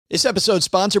This episode is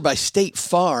sponsored by State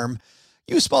Farm.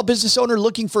 You a small business owner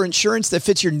looking for insurance that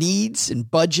fits your needs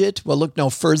and budget? Well, look no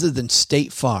further than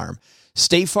State Farm.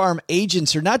 State Farm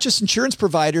agents are not just insurance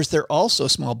providers, they're also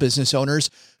small business owners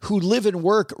who live and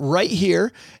work right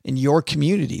here in your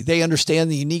community. They understand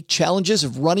the unique challenges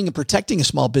of running and protecting a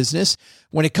small business.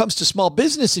 When it comes to small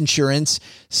business insurance,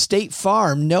 State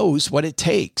Farm knows what it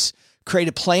takes. Create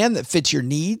a plan that fits your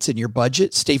needs and your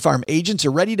budget. State Farm agents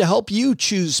are ready to help you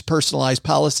choose personalized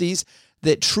policies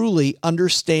that truly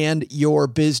understand your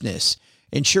business.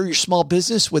 Insure your small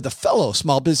business with a fellow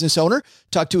small business owner.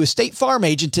 Talk to a State Farm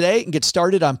agent today and get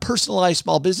started on personalized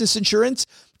small business insurance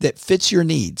that fits your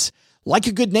needs. Like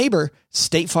a good neighbor,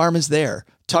 State Farm is there.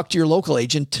 Talk to your local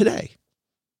agent today.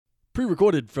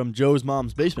 Pre-recorded from Joe's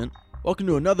mom's basement, welcome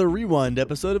to another Rewind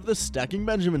episode of the Stacking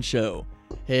Benjamin Show.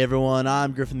 Hey everyone,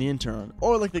 I'm Griffin the Intern,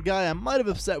 or like the guy I might have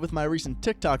upset with my recent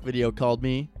TikTok video called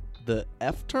me, the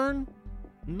F-turn?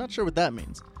 I'm not sure what that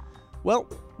means. Well,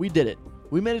 we did it.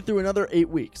 We made it through another 8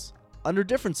 weeks. Under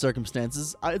different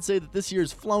circumstances, I'd say that this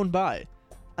year's flown by.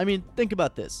 I mean, think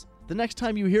about this. The next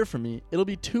time you hear from me, it'll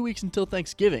be 2 weeks until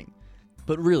Thanksgiving.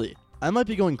 But really, I might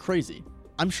be going crazy.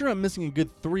 I'm sure I'm missing a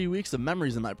good 3 weeks of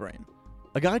memories in my brain.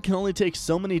 A guy can only take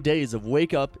so many days of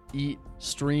wake up, eat,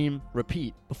 stream,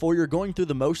 repeat before you're going through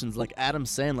the motions like Adam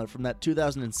Sandler from that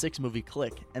 2006 movie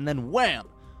Click, and then wham!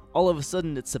 All of a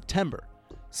sudden it's September.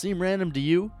 Seem random to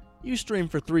you? You stream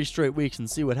for 3 straight weeks and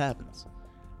see what happens.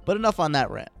 But enough on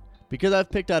that rant, because I've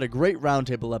picked out a great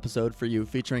roundtable episode for you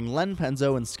featuring Len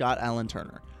Penzo and Scott Allen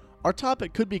Turner. Our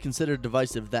topic could be considered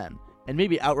divisive then, and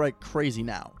maybe outright crazy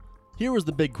now. Here was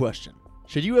the big question.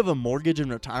 Should you have a mortgage in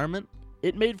retirement?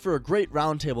 It made for a great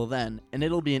roundtable then, and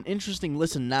it'll be an interesting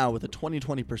listen now with a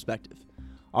 2020 perspective.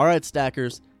 Alright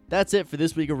stackers, that's it for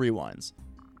this week of Rewinds.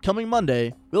 Coming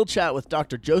Monday, we'll chat with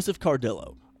Dr. Joseph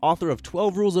Cardillo, author of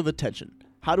 12 Rules of Attention,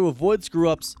 How to Avoid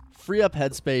Screw-Ups, Free Up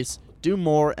Headspace, Do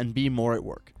More, and Be More at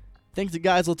Work. Think the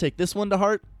guys will take this one to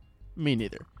heart? Me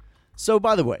neither. So,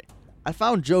 by the way, I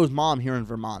found Joe's mom here in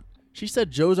Vermont. She said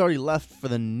Joe's already left for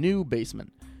the new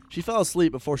basement. She fell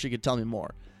asleep before she could tell me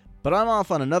more. But I'm off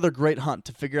on another great hunt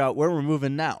to figure out where we're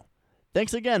moving now.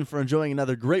 Thanks again for enjoying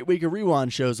another great week of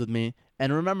Rewind shows with me,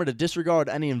 and remember to disregard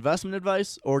any investment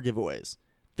advice or giveaways.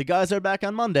 The guys are back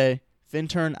on Monday.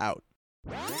 Fintern out.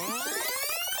 Ladies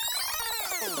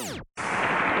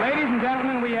and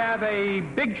gentlemen, we have a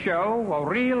big show, a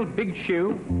real big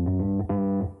shoe.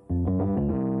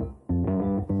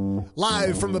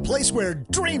 Live from the place where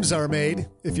dreams are made,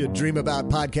 if you dream about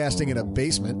podcasting in a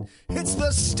basement, it's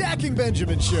the Stacking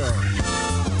Benjamin Show.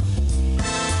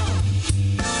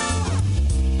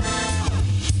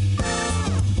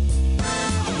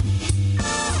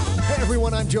 Hey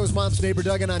everyone, I'm Joe's mom's neighbor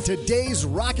Doug, and on today's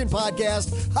rockin'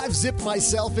 podcast, I've zipped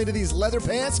myself into these leather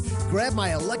pants, grabbed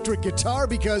my electric guitar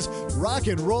because rock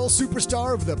and roll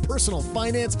superstar of the personal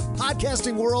finance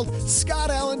podcasting world, Scott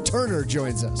Allen Turner,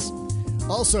 joins us.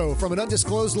 Also, from an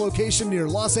undisclosed location near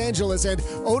Los Angeles and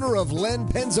owner of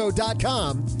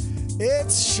LenPenzo.com,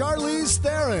 it's Charlize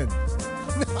Theron.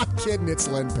 Not kidding, it's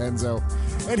Len Penzo.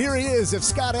 And here he is. If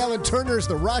Scott Allen Turner's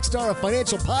the rock star of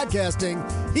financial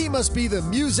podcasting, he must be the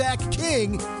Muzak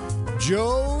king,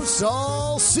 Joe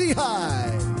Saul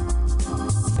Seahigh.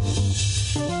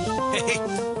 Hey,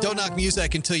 don't knock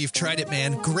music until you've tried it,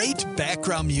 man. Great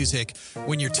background music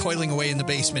when you're toiling away in the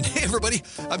basement. Hey, everybody,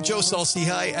 I'm Joe Saul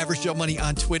Seahigh, Average Joe Money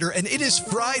on Twitter, and it is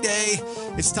Friday.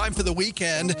 It's time for the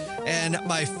weekend, and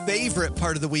my favorite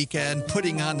part of the weekend,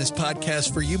 putting on this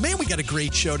podcast for you. Man, we got a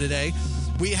great show today.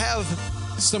 We have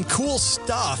some cool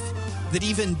stuff that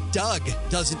even Doug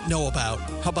doesn't know about.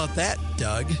 How about that,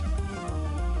 Doug?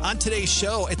 On today's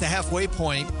show, at the halfway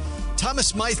point, Thomas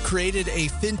Smythe created a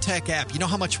fintech app. You know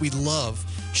how much we love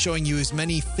showing you as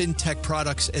many fintech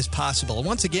products as possible. And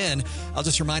once again, I'll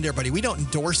just remind everybody, we don't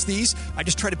endorse these. I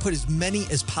just try to put as many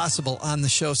as possible on the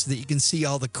show so that you can see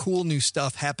all the cool new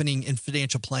stuff happening in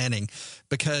financial planning,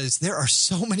 because there are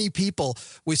so many people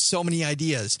with so many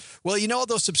ideas. Well, you know all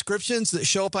those subscriptions that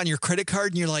show up on your credit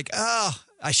card and you're like,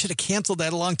 I should have canceled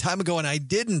that a long time ago, and I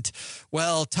didn't.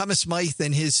 Well, Thomas Smythe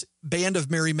and his band of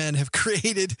merry men have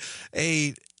created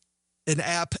an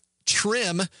app,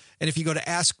 Trim, and if you go to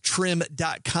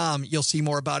asktrim.com, you'll see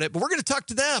more about it. But we're going to talk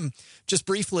to them just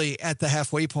briefly at the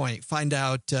halfway point, find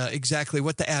out exactly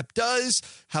what the app does,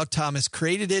 how Thomas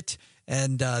created it,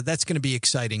 and that's going to be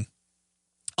exciting.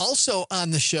 Also on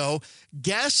the show,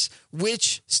 guess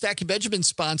which Stacking Benjamin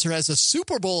sponsor has a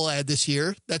Super Bowl ad this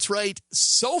year? That's right.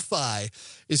 SoFi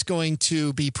is going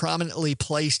to be prominently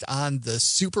placed on the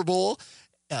Super Bowl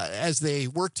as they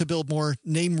work to build more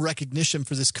name recognition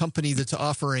for this company that's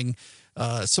offering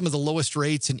some of the lowest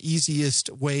rates and easiest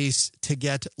ways to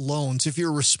get loans. If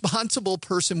you're a responsible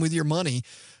person with your money,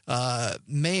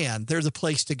 man, they're the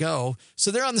place to go.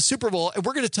 So they're on the Super Bowl, and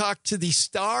we're going to talk to the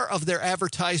star of their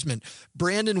advertisement.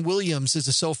 Brandon Williams is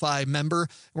a SoFi member.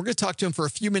 We're going to talk to him for a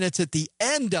few minutes at the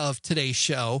end of today's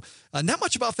show. Not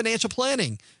much about financial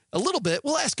planning. A little bit.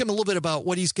 We'll ask him a little bit about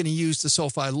what he's going to use the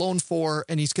SoFi loan for,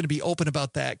 and he's going to be open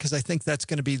about that because I think that's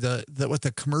going to be the what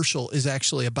the commercial is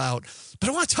actually about. But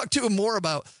I want to talk to him more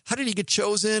about how did he get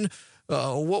chosen,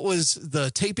 what was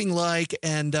the taping like,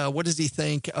 and what does he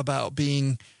think about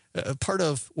being part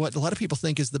of what a lot of people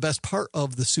think is the best part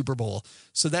of the Super Bowl.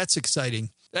 So that's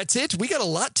exciting. That's it. We got a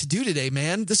lot to do today,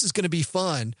 man. This is going to be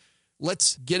fun.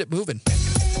 Let's get it moving.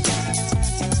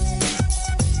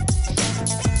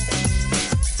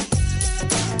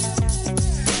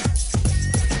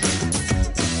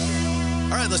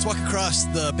 Let's walk across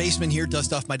the basement here,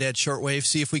 dust off my dad's shortwave,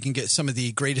 see if we can get some of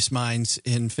the greatest minds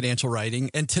in financial writing.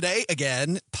 And today,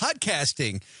 again,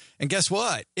 podcasting. And guess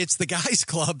what? It's the guys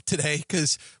club today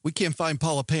because we can't find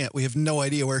Paula Pant. We have no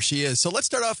idea where she is. So let's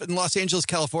start off in Los Angeles,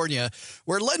 California,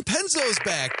 where Len Penzo's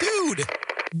back. Dude!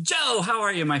 Joe, how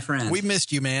are you, my friend? We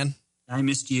missed you, man. I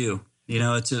missed you. You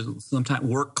know, sometimes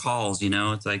work calls, you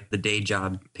know, it's like the day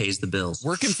job pays the bills.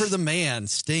 Working for the man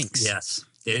stinks. Yes,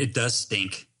 it does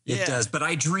stink. It does. But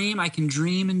I can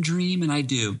dream, and I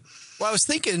do. Well, I was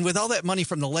thinking with all that money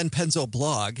from the Len Penzo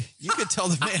blog, you could tell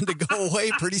the man to go away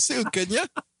pretty soon, couldn't you?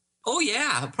 Oh,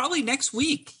 yeah. Probably next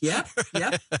week. Yeah.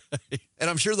 And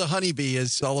I'm sure the honeybee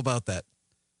is all about that.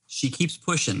 She keeps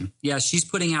pushing. Yeah, she's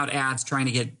putting out ads trying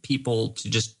to get people to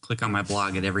just click on my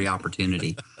blog at every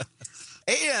opportunity.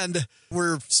 And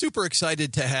we're super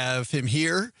excited to have him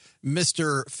here.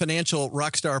 Mr. Financial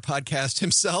Rockstar Podcast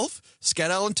himself,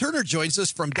 Scott Allen Turner, joins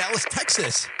us from Dallas,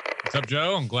 Texas. What's up,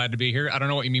 Joe? I'm glad to be here. I don't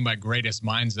know what you mean by greatest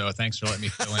minds, though. Thanks for letting me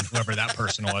fill in whoever that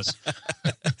person was.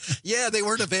 Yeah, they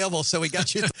weren't available, so we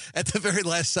got you at the very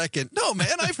last second. No,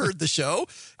 man, I've heard the show.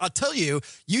 I'll tell you,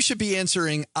 you should be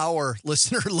answering our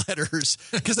listener letters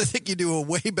because I think you do a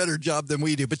way better job than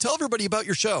we do. But tell everybody about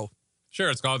your show. Sure.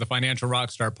 It's called the Financial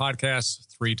Rockstar Podcast,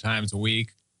 3 times a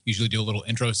week. Usually do a little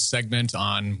intro segment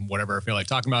on whatever I feel like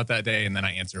talking about that day, and then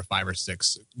I answer 5 or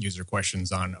 6 user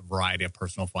questions on a variety of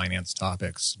personal finance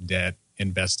topics, debt,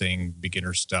 investing,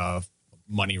 beginner stuff,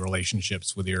 money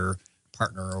relationships with your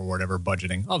partner or whatever,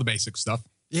 budgeting, all the basic stuff.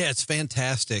 Yeah, it's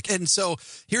fantastic. And so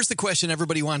here's the question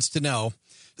everybody wants to know.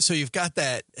 So you've got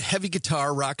that heavy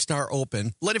guitar Rockstar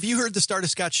open. Len, have you heard the Start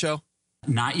of Scott's show?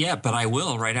 Not yet, but I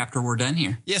will right after we're done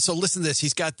here. Yeah, so listen to this.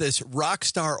 He's got this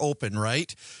Rockstar open,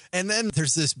 right? And then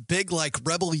there's this big, like,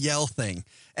 rebel yell thing.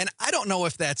 And I don't know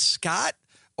if that's Scott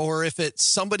or if it's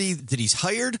somebody that he's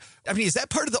hired. I mean, is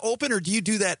that part of the open, or do you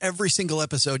do that every single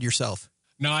episode yourself?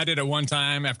 No, I did it one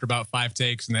time after about 5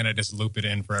 takes, and then I just loop it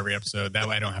in for every episode. That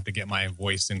way I don't have to get my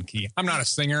voice in key. I'm not a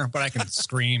singer, but I can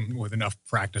scream with enough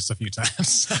practice a few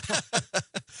times.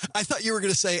 I thought you were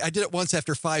going to say I did it once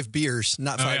after 5 beers,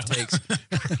 not 5 takes.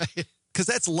 Because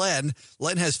that's Len.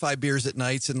 Len has 5 beers at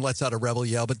nights and lets out a rebel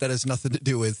yell, but that has nothing to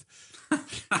do with...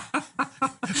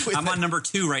 I'm on number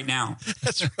 2 right now.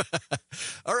 That's right.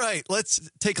 All right, let's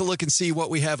take a look and see what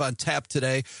we have on tap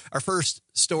today. Our first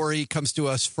story comes to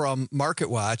us from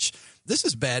MarketWatch. This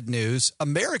is bad news.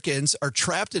 Americans are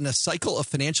trapped in a cycle of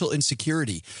financial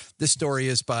insecurity. This story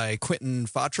is by Quentin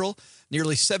Fottrell.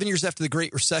 Nearly 7 years after the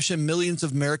Great Recession, millions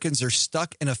of Americans are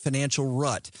stuck in a financial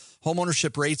rut.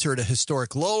 Homeownership rates are at a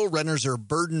historic low. Renters are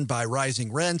burdened by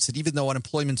rising rents. And even though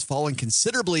unemployment's fallen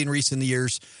considerably in recent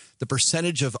years, the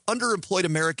percentage of underemployed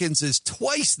Americans is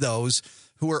twice those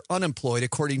who are unemployed,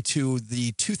 according to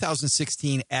the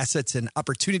 2016 Assets and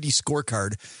Opportunity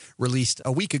Scorecard released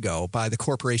a week ago by the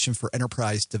Corporation for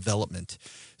Enterprise Development.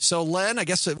 So, Len, I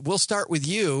guess we'll start with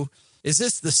you. Is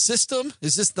this the system?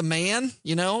 Is this the man,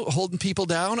 holding people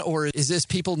down? Or is this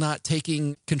people not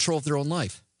taking control of their own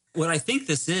life? What I think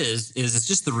this is it's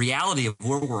just the reality of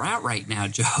where we're at right now,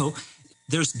 Joe.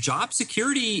 There's job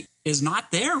security is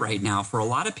not there right now for a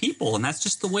lot of people, and that's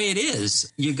just the way it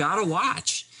is. You got to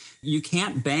watch. You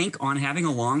can't bank on having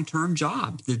a long-term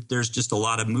job. There's just a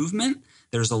lot of movement.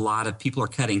 There's a lot of people are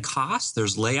cutting costs.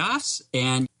 There's layoffs,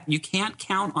 and you can't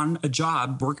count on a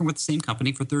job working with the same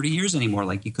company for 30 years anymore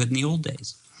like you could in the old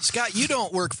days. Scott, you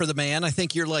don't work for the man. I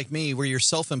think you're like me, where you're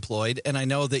self-employed, and I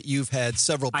know that you've had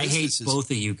several businesses. I hate both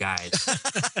of you guys.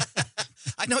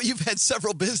 I know you've had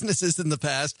several businesses in the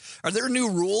past. Are there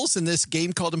new rules in this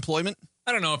game called employment?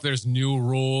 I don't know if there's new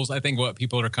rules. I think what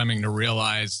people are coming to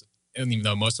realize, and even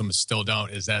though most of them still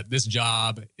don't, is that this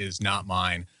job is not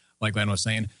mine. Like Len was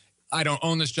saying, I don't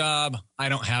own this job. I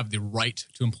don't have the right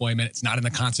to employment. It's not in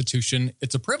the Constitution.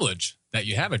 It's a privilege that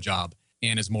you have a job.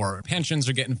 And as more pensions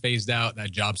are getting phased out,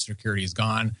 that job security is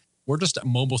gone. We're just a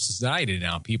mobile society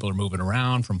now. People are moving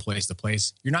around from place to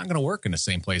place. You're not going to work in the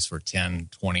same place for 10,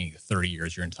 20, 30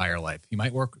 years your entire life. You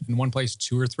might work in one place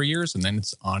 2 or 3 years, and then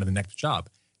it's on to the next job.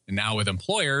 And now with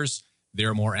employers,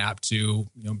 they're more apt to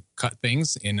cut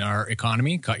things in our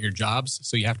economy, cut your jobs.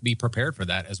 So you have to be prepared for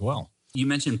that as well. You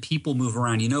mentioned people move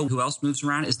around. You know who else moves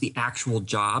around is the actual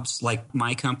jobs. Like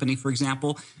my company, for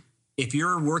example. If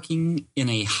you're working in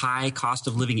a high cost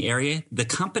of living area, the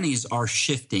companies are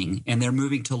shifting and they're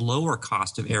moving to lower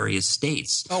cost of area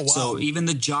states. Oh, wow. So even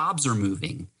the jobs are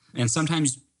moving. And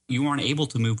sometimes you aren't able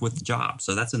to move with the job.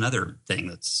 So that's another thing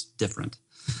that's different.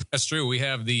 That's true. We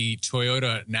have the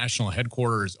Toyota national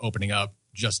headquarters opening up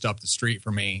just up the street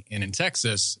from me. And in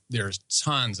Texas, there's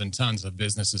tons and tons of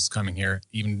businesses coming here,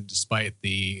 even despite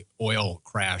the oil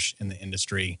crash in the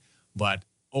industry. But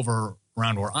over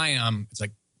around where I am, it's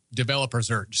like developers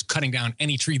are just cutting down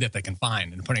any tree that they can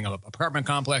find and putting up apartment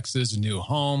complexes, new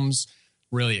homes,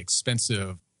 really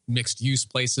expensive mixed use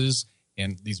places.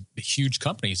 And these huge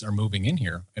companies are moving in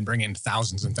here and bringing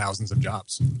thousands and thousands of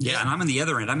jobs. Yeah, and I'm on the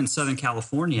other end. I'm in Southern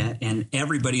California, and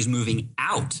everybody's moving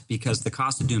out because the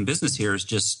cost of doing business here is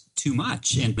just too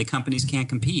much, and the companies can't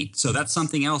compete. So that's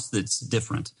something else that's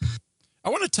different. I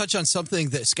want to touch on something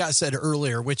that Scott said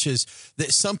earlier, which is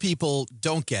that some people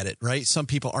don't get it, right? Some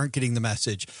people aren't getting the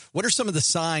message. What are some of the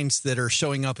signs that are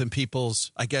showing up in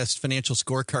people's, I guess, financial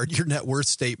scorecard, your net worth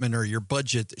statement or your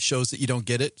budget that shows that you don't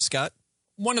get it, Scott?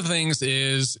 One of the things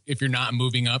is if you're not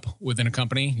moving up within a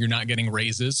company, you're not getting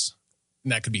raises.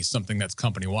 And that could be something that's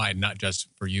company-wide, not just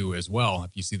for you as well.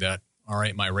 If you see that, all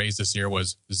right, my raise this year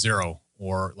was 0,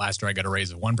 or last year I got a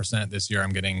raise of 1%, this year I'm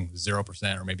getting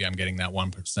 0%, or maybe I'm getting that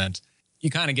 1%.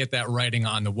 You kind of get that writing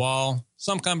on the wall.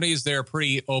 Some companies, they're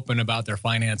pretty open about their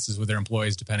finances with their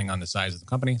employees, depending on the size of the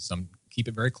company. Some keep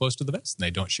it very close to the vest, and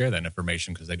they don't share that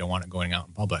information because they don't want it going out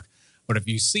in public. But if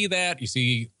you see that, you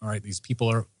see, all right, these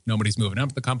people nobody's moving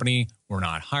up the company. We're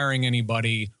not hiring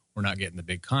anybody. We're not getting the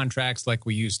big contracts like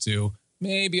we used to.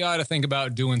 Maybe I ought to think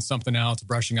about doing something else,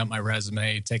 brushing up my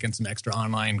resume, taking some extra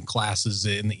online classes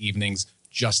in the evenings,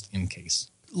 just in case.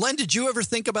 Len, did you ever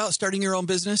think about starting your own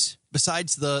business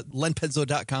besides the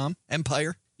lenpenzo.com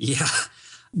empire? Yeah.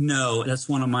 No, that's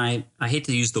one of my, I hate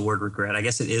to use the word regret. I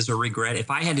guess it is a regret. If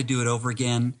I had to do it over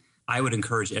again, I would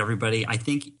encourage everybody. I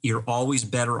think you're always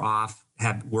better off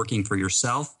working for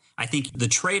yourself. I think the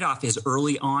trade-off is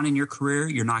early on in your career,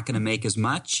 you're not going to make as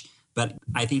much, but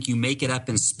I think you make it up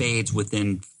in spades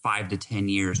within 5 to 10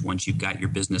 years once you've got your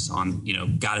business on,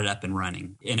 got it up and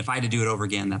running. And if I had to do it over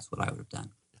again, that's what I would have done.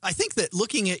 I think that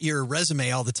looking at your resume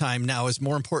all the time now is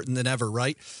more important than ever,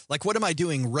 right? Like, what am I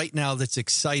doing right now that's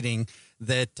exciting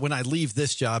that when I leave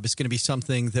this job, it's going to be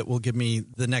something that will give me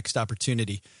the next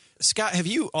opportunity? Scott, have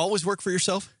you always worked for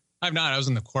yourself? I've not. I was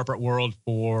in the corporate world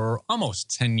for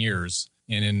almost 10 years.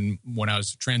 And when I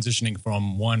was transitioning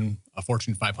from a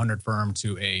Fortune 500 firm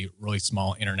to a really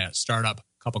small internet startup,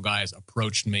 a couple guys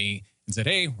approached me and said,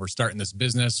 hey, we're starting this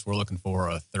business. We're looking for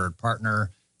a third partner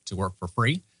to work for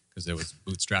free, because it was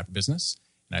bootstrapped business.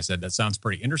 And I said, that sounds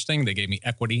pretty interesting. They gave me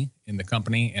equity in the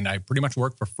company, and I pretty much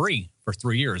worked for free for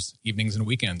 3 years, evenings and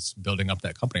weekends, building up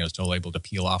that company. I was still able to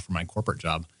peel off from my corporate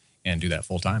job and do that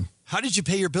full time. How did you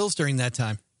pay your bills during that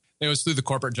time? It was through the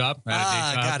corporate job. I had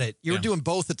a day job. Got it. You were doing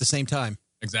both at the same time.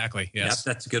 Exactly, yes.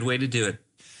 Yep, that's a good way to do it.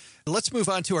 Let's move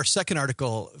on to our second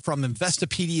article from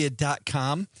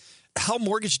Investopedia.com. How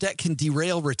Mortgage Debt Can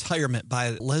Derail Retirement by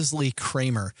Leslie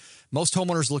Kramer. Most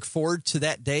homeowners look forward to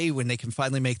that day when they can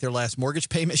finally make their last mortgage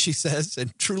payment, she says,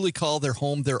 and truly call their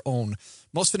home their own.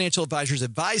 Most financial advisors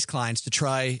advise clients to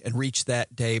try and reach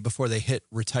that day before they hit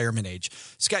retirement age.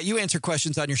 Scott, you answer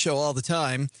questions on your show all the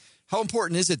time. How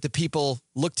important is it that people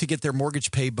look to get their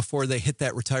mortgage paid before they hit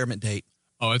that retirement date?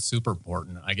 Oh, it's super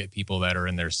important. I get people that are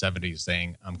in their 70s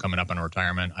saying, I'm coming up on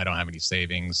retirement. I don't have any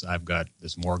savings. I've got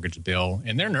this mortgage bill.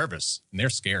 And they're nervous and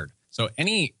they're scared. So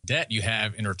any debt you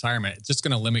have in retirement, it's just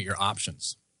going to limit your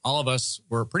options. All of us,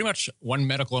 we're pretty much one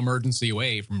medical emergency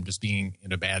away from just being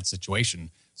in a bad situation.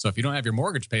 So if you don't have your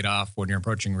mortgage paid off when you're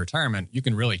approaching retirement, you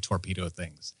can really torpedo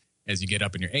things. As you get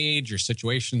up in your age, your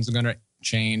situation's going to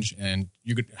change, and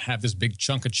you could have this big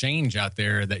chunk of change out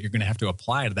there that you're going to have to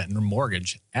apply to that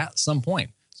mortgage at some point.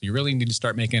 So you really need to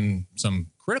start making some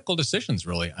critical decisions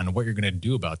really on what you're going to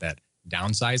do about that.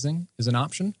 Downsizing is an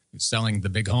option. Selling the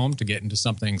big home to get into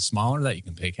something smaller that you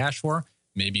can pay cash for.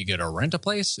 Maybe you get to rent a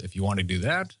place if you want to do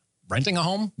that. Renting a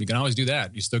home, you can always do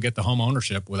that. You still get the home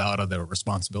ownership without the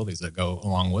responsibilities that go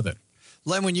along with it.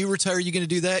 Len, when you retire, you going to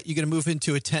do that? You going to move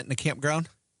into a tent in a campground?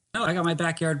 No, I got my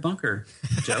backyard bunker,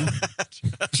 Joe.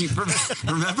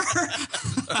 Remember?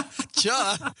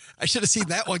 I should have seen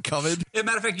that one coming. As a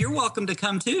matter of fact, you're welcome to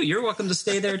come too. You're welcome to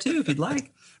stay there too if you'd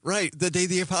like. Right, the day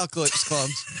the apocalypse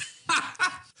comes,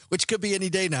 which could be any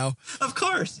day now. Of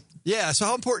course. Yeah, so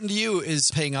how important to you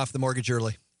is paying off the mortgage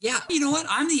early? Yeah, you know what?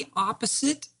 I'm the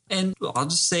opposite, and I'll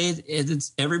just say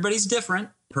it's everybody's different.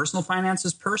 Personal finance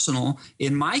is personal.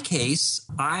 In my case,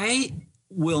 I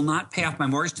will not pay off my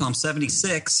mortgage till I'm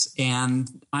 76, and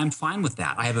I'm fine with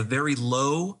that. I have a very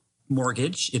low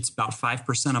mortgage. It's about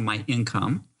 5% of my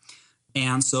income,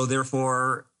 and so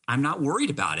therefore I'm not worried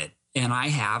about it. And I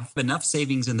have enough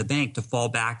savings in the bank to fall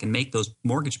back and make those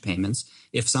mortgage payments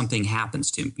if something happens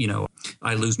to,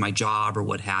 I lose my job or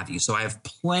what have you. So I have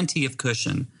plenty of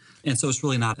cushion. And so it's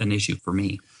really not an issue for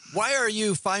me. Why are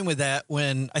you fine with that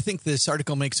when I think this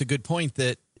article makes a good point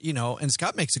that, and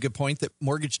Scott makes a good point that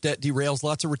mortgage debt derails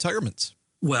lots of retirements?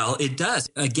 Well, it does.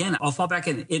 Again, I'll fall back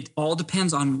and it all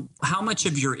depends on how much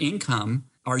of your income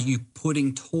are you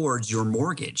putting towards your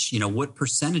mortgage? What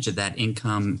percentage of that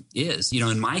income is?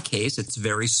 In my case, it's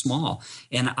very small.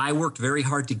 And I worked very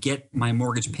hard to get my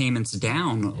mortgage payments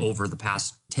down over the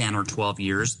past 10 or 12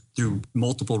 years through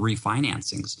multiple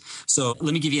refinancings. So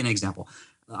let me give you an example.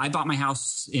 I bought my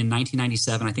house in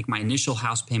 1997. I think my initial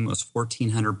house payment was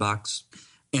 $1,400.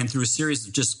 And through a series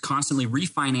of just constantly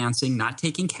refinancing, not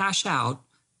taking cash out,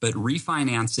 but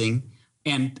refinancing.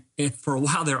 And for a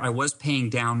while there, I was paying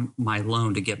down my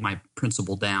loan to get my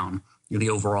principal down,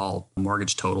 the overall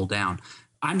mortgage total down.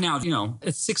 I'm now,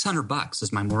 it's $600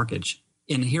 is my mortgage.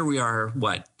 And here we are,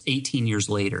 18 years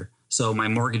later. So my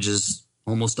mortgage is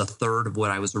almost a third of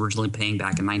what I was originally paying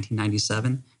back in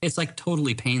 1997. It's like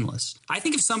totally painless. I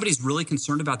think if somebody's really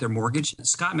concerned about their mortgage,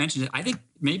 Scott mentioned it, I think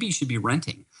maybe you should be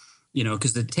renting,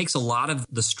 because it takes a lot of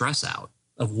the stress out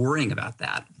of worrying about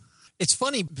that. It's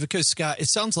funny because, Scott, it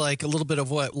sounds like a little bit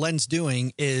of what Len's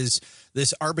doing is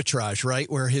this arbitrage, right,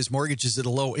 where his mortgage is at a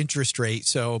low interest rate.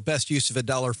 So best use of a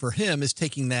dollar for him is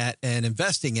taking that and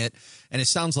investing it. And it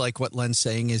sounds like what Len's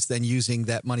saying is then using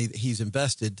that money that he's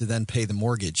invested to then pay the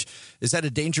mortgage. Is that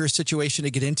a dangerous situation to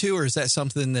get into, or is that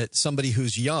something that somebody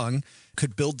who's young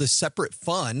could build this separate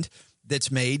fund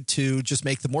that's made to just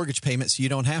make the mortgage payment so you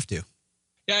don't have to?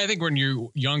 Yeah, I think when you're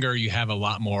younger, you have a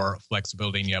lot more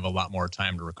flexibility and you have a lot more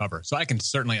time to recover. So I can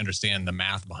certainly understand the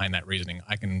math behind that reasoning.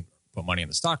 I can put money in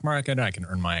the stock market. I can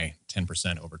earn my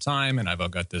 10% over time. And I've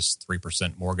got this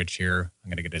 3% mortgage here. I'm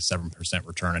going to get a 7%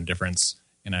 return on difference.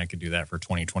 And I could do that for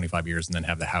 20, 25 years and then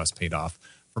have the house paid off.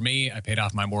 For me, I paid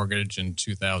off my mortgage in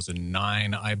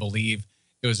 2009, I believe.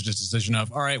 It was just a decision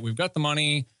of, all right, we've got the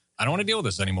money. I don't want to deal with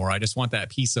this anymore. I just want that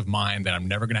peace of mind that I'm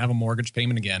never going to have a mortgage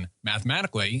payment again.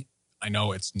 Mathematically, I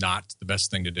know it's not the best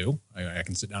thing to do. I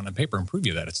can sit down on paper and prove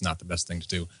you that it's not the best thing to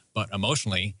do. But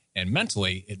emotionally and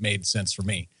mentally, it made sense for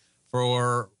me.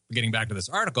 For getting back to this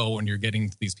article, when you're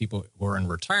getting these people who are in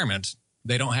retirement,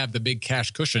 they don't have the big cash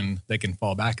cushion they can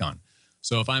fall back on.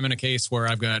 So if I'm in a case where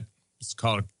I've got, it's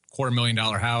called a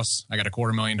 $250,000 house, I got a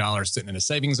 $250,000 sitting in a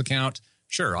savings account,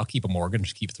 sure, I'll keep a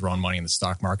mortgage, keep throwing money in the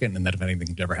stock market, and then if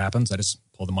anything ever happens, I just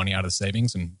pull the money out of the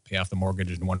savings and pay off the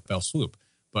mortgage in one fell swoop.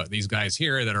 But these guys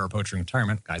here that are approaching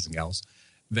retirement, guys and gals,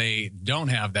 they don't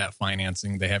have that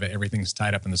financing. They have everything's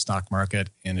tied up in the stock market,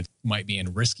 and it might be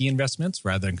in risky investments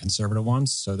rather than conservative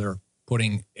ones. So they're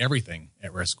putting everything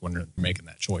at risk when they're making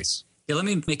that choice. Yeah, let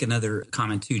me make another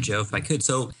comment too, Joe, if I could.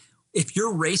 So if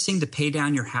you're racing to pay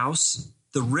down your house,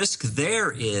 the risk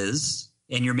there is,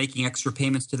 and you're making extra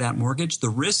payments to that mortgage, the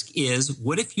risk is,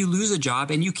 what if you lose a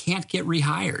job and you can't get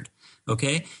rehired?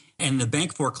 Okay. And the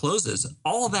bank forecloses,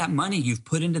 all of that money you've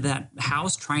put into that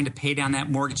house trying to pay down that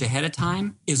mortgage ahead of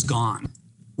time is gone.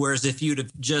 Whereas if you'd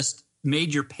have just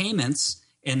made your payments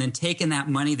and then taken that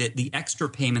money, that the extra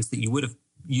payments that you would have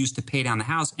used to pay down the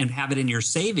house and have it in your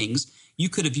savings, you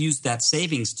could have used that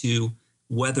savings to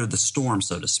weather the storm,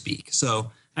 so to speak.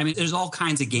 So, I mean, there's all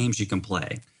kinds of games you can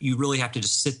play. You really have to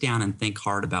just sit down and think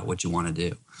hard about what you want to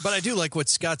do. But I do like what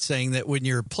Scott's saying, that when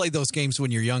you play those games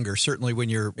when you're younger, certainly when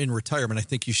you're in retirement, I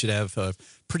think you should have a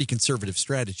pretty conservative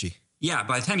strategy. Yeah,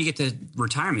 by the time you get to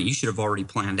retirement, you should have already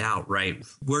planned out, right,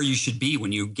 where you should be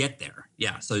when you get there.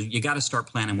 Yeah, so you got to start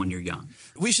planning when you're young.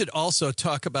 We should also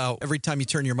talk about, every time you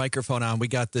turn your microphone on, we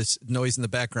got this noise in the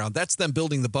background. That's them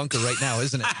building the bunker right now,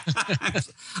 isn't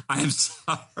it? I'm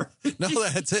sorry. No,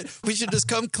 that's it. We should just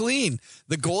come clean.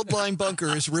 The Gold Line bunker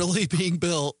is really being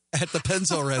built at the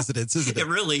Penzo residence, isn't it? It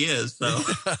really is. So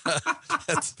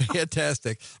that's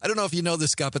fantastic. I don't know if you know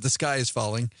this, Scott, but the sky is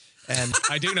falling. And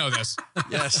I do know this.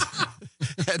 Yes.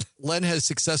 And Len has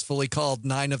successfully called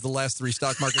 9 of the last 3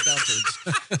 stock market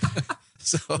downturns.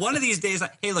 So one of these days,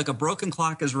 hey, look, a broken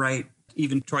clock is right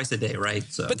even twice a day, right?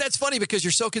 So, but that's funny because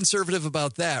you're so conservative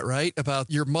about that, right? About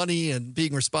your money and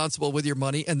being responsible with your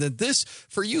money. And then this,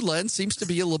 for you, Len, seems to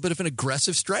be a little bit of an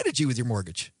aggressive strategy with your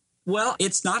mortgage. well,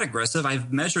 it's not aggressive.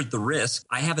 I've measured the risk.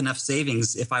 I have enough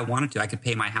savings. If I wanted to, I could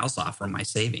pay my house off from my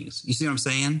savings. You see what I'm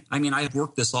saying? I mean, I've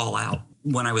worked this all out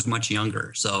when I was much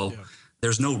younger. So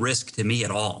there's no risk to me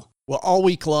at all. Well, all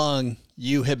week long,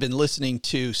 you have been listening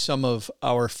to some of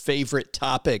our favorite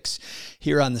topics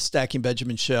here on the Stacking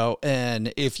Benjamin Show.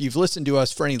 And if you've listened to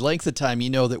us for any length of time,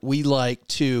 you know that we like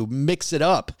to mix it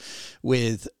up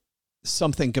with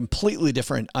something completely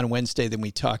different on Wednesday than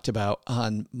we talked about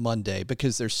on Monday,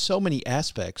 because there's so many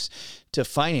aspects to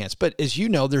finance. But as you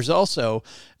know, there's also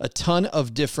a ton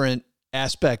of different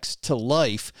aspects to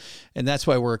life. And that's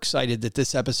why we're excited that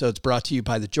this episode's brought to you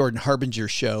by the Jordan Harbinger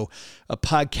Show, a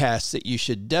podcast that you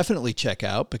should definitely check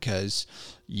out because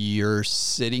you're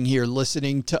sitting here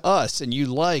listening to us and you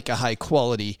like a high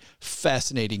quality,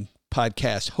 fascinating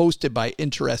podcast hosted by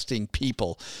interesting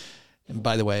people. And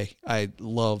by the way, I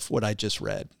love what I just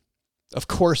read. Of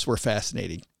course, we're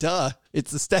fascinating. Duh.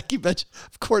 It's the Stacking Bench.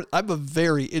 Of course, I'm a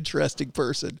very interesting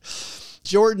person.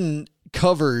 Jordan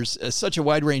covers such a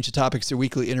wide range of topics through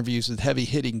weekly interviews with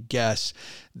heavy-hitting guests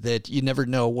that you never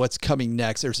know what's coming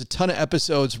next. There's a ton of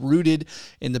episodes rooted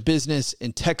in the business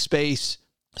and tech space.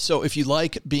 So if you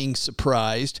like being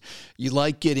surprised, you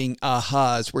like getting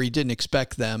ahas where you didn't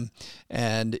expect them,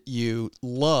 and you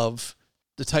love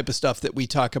the type of stuff that we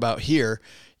talk about here,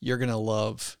 you're going to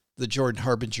love the Jordan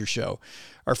Harbinger Show.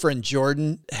 Our friend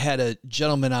Jordan had a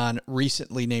gentleman on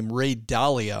recently named Ray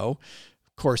Dalio.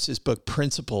 Of course, his book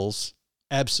Principles,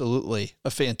 absolutely a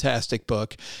fantastic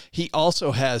book. He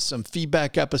also has some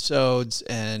feedback episodes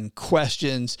and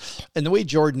questions, and the way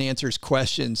Jordan answers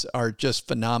questions are just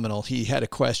phenomenal. He had a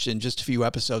question just a few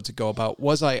episodes ago about,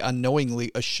 was I unknowingly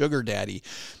a sugar daddy?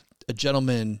 A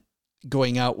gentleman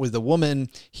going out with a woman,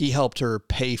 he helped her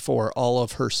pay for all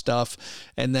of her stuff.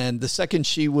 And then the second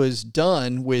she was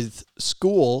done with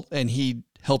school and he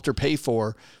helped her pay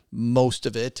for most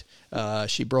of it,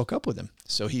 she broke up with him.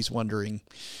 So he's wondering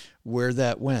where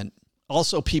that went.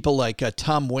 Also, people like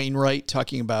Tom Wainwright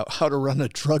talking about how to run a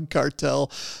drug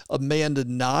cartel. Amanda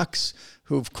Knox,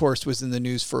 who of course was in the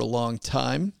news for a long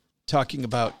time, talking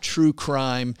about true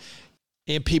crime.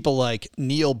 And people like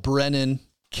Neil Brennan,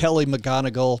 Kelly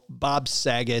McGonigal, Bob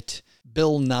Saget,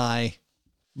 Bill Nye,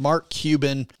 Mark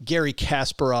Cuban, Gary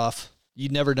Kasparov. You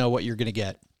never know what you're going to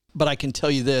get. But I can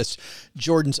tell you this,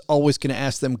 Jordan's always going to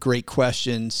ask them great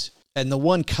questions. And the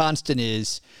one constant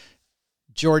is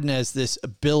Jordan has this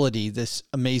ability, this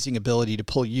amazing ability to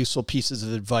pull useful pieces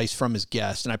of advice from his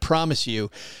guests. And I promise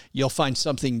you, you'll find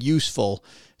something useful,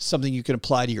 something you can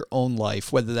apply to your own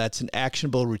life, whether that's an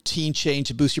actionable routine change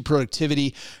to boost your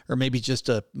productivity, or maybe just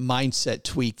a mindset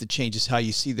tweak that changes how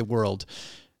you see the world.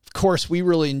 Of course, we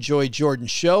really enjoy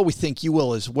Jordan's show. We think you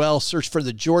will as well. Search for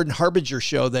the Jordan Harbinger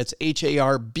Show. That's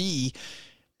Harb, B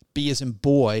as in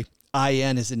boy,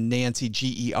 IN as in Nancy,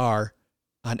 GER,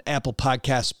 on Apple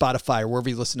Podcasts, Spotify, or wherever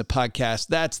you listen to podcasts.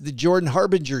 That's the Jordan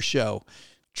Harbinger Show.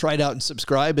 Try it out and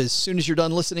subscribe as soon as you're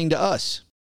done listening to us.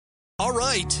 All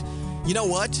right. You know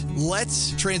what?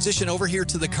 Let's transition over here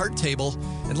to the card table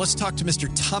and let's talk to Mr.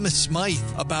 Thomas Smythe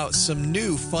about some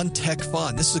new fun tech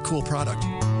fun. This is a cool product.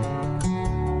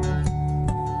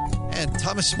 And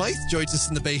Thomas Smythe joins us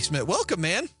in the basement. Welcome,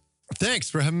 man. Thanks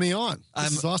for having me on.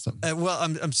 This is awesome.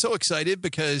 I'm so excited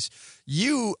because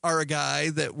you are a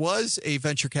guy that was a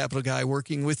venture capital guy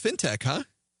working with fintech, huh?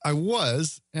 I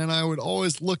was, and I would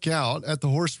always look out at the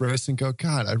horse race and go,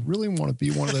 God, I really want to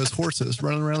be one of those horses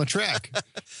running around the track,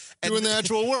 doing the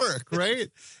actual work, right?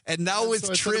 And now with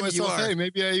so Trim, myself, you are. Hey,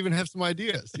 maybe I even have some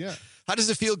ideas. Yeah. How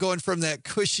does it feel going from that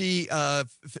cushy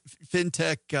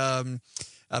fintech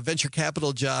venture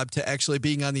capital job to actually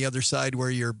being on the other side where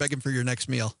you're begging for your next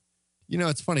meal? You know,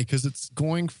 it's funny because it's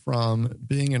going from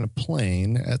being in a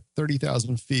plane at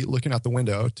 30,000 feet looking out the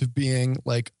window to being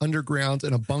like underground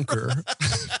in a bunker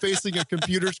facing a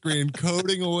computer screen,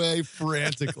 coding away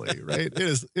frantically, right?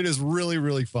 It is really,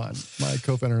 really fun. My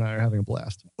co-founder and I are having a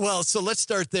blast. Well, so let's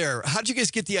start there. How did you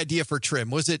guys get the idea for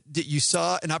Trim? Was it that you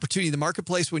saw an opportunity in the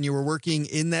marketplace when you were working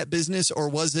in that business, or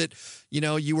was it,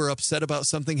 you were upset about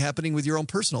something happening with your own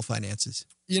personal finances?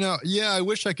 I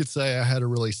wish I could say I had a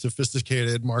really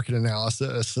sophisticated market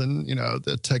analysis and,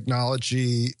 the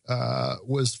technology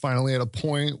was finally at a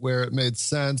point where it made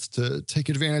sense to take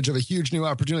advantage of a huge new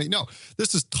opportunity. No,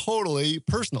 this is totally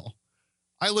personal.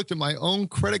 I looked at my own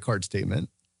credit card statement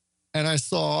and I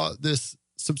saw this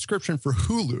subscription for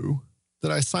Hulu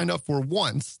that I signed up for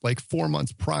once, like 4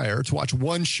 months prior, to watch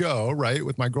one show, right,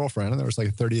 with my girlfriend. And there was like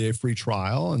a 30-day free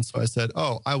trial. And so I said,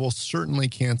 I will certainly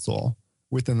cancel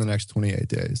within the next 28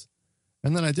 days.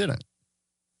 And then I didn't.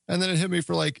 And then it hit me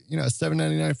for like,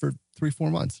 $7.99 for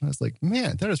 3-4 months. And I was like,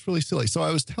 man, that is really silly. So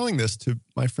I was telling this to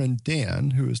my friend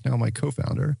Dan, who is now my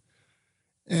co-founder.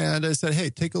 And I said, hey,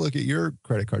 take a look at your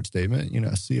credit card statement,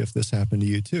 see if this happened to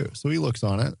you too. So he looks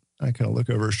on it. I kind of look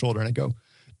over his shoulder and I go,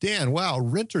 Dan, wow,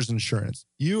 renter's insurance.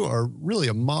 You are really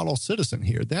a model citizen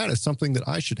here. That is something that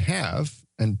I should have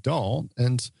and don't.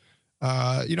 And,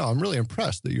 I'm really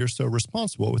impressed that you're so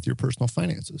responsible with your personal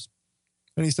finances.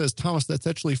 And he says, Thomas, that's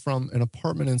actually from an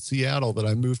apartment in Seattle that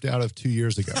I moved out of 2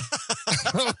 years ago.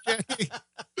 Okay.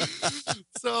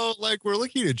 So we're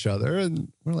looking at each other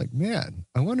and we're like, man,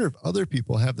 I wonder if other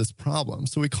people have this problem.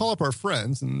 So we call up our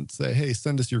friends and say, hey,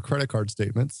 send us your credit card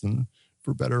statements. And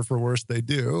for better or for worse, they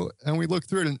do. And we look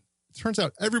through it and it turns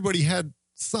out everybody had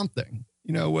something,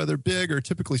 whether big or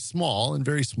typically small and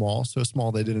very small, so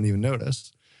small they didn't even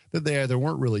notice, that they either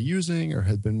weren't really using or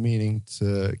had been meaning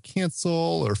to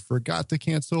cancel or forgot to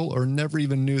cancel or never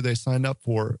even knew they signed up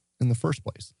for in the first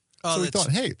place. Oh, so we thought,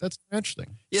 hey, that's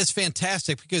interesting. Yeah, it's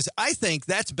fantastic because I think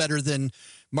that's better than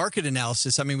market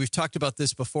analysis. I mean, we've talked about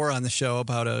this before on the show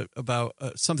about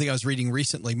something I was reading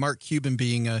recently. Mark Cuban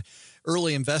being a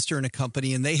early investor in a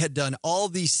company, and they had done all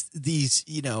these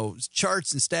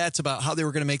charts and stats about how they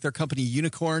were going to make their company a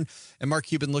unicorn. And Mark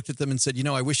Cuban looked at them and said,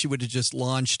 I wish you would have just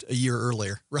launched a year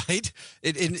earlier, right?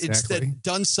 Exactly. Instead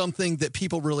done something that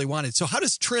people really wanted. So how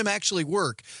does Trim actually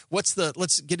work?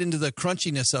 Let's get into the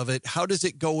crunchiness of it. How does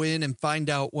it go in and find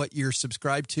out what you're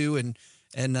subscribed to and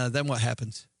then what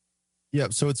happens? Yeah,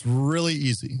 so it's really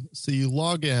easy. So you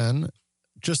log in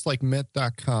just like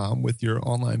Mint.com with your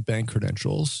online bank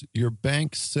credentials. Your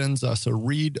bank sends us a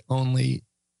read-only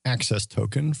access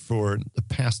token for the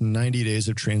past 90 days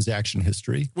of transaction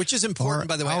history. Which is important,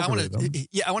 by the way.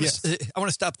 I want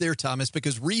to stop there, Thomas,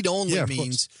 because read-only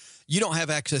means you don't have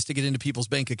access to get into people's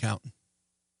bank account.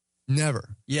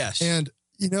 Never. Yes. And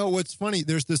what's funny,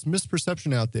 there's this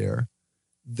misperception out there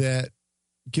that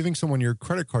giving someone your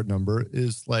credit card number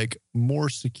is more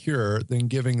secure than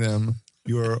giving them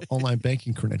your online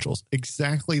banking credentials.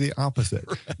 Exactly the opposite.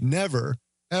 Right. Never,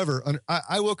 ever.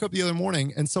 I woke up the other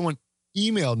morning and someone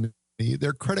emailed me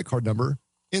their credit card number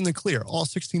in the clear, all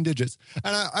 16 digits.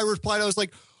 And I replied, I was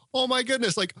like, oh my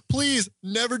goodness, please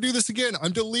never do this again.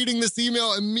 I'm deleting this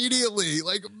email immediately.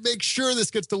 Make sure this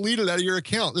gets deleted out of your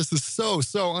account. This is so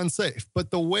unsafe.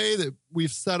 But the way that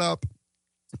we've set up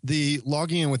the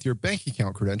logging in with your bank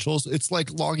account credentials, it's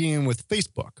like logging in with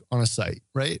Facebook on a site,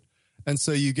 right? And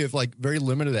so you give very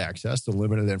limited access to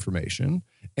limited information,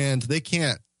 and they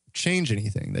can't change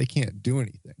anything. They can't do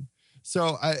anything.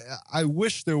 So I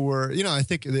wish there were, I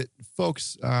think that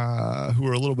folks who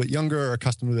are a little bit younger are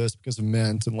accustomed to this because of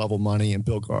Mint and Level Money and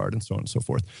BillGuard and so on and so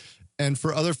forth. And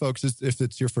for other folks, if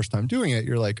it's your first time doing it,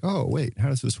 you're like, oh, wait, how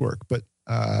does this work? But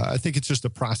I think it's just a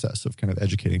process of kind of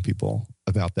educating people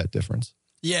about that difference.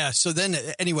 Yeah. So then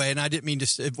anyway, and I did mean to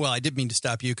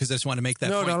stop you because I just want to make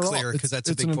that point clear because that's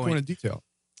a big point. It's an important detail.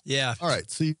 Yeah. All right.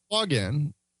 So you log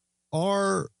in.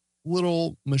 Our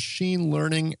little machine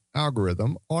learning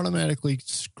algorithm automatically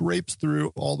scrapes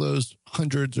through all those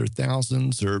hundreds or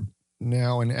thousands, or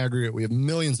now in aggregate, we have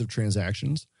millions of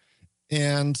transactions,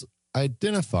 and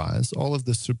identifies all of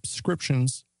the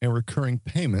subscriptions and recurring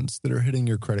payments that are hitting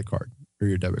your credit card or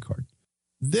your debit card.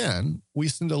 Then we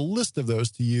send a list of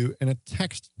those to you in a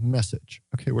text message.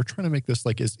 Okay, we're trying to make this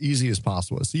as easy as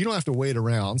possible. So you don't have to wait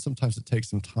around. Sometimes it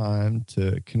takes some time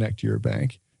to connect to your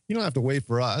bank. You don't have to wait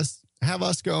for us. Have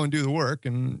us go and do the work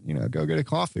and, go get a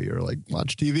coffee or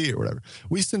watch TV or whatever.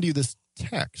 We send you this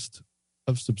text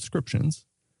of subscriptions,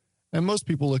 and most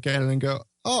people look at it and go,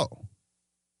 oh,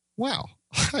 wow,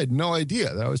 I had no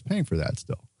idea that I was paying for that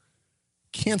still.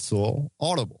 Cancel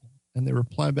Audible. And they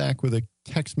reply back with a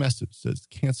text message that says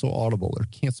cancel Audible or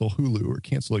cancel Hulu or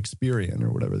cancel Experian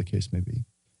or whatever the case may be.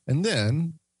 And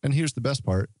then, and here's the best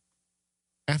part,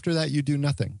 after that, you do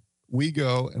nothing. We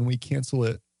go and we cancel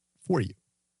it for you.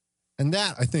 And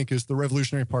that, I think, is the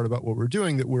revolutionary part about what we're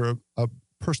doing, that we're a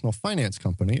personal finance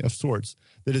company of sorts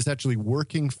that is actually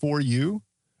working for you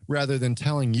rather than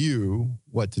telling you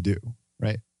what to do,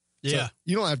 right? Yeah. So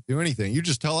you don't have to do anything. You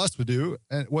just tell us what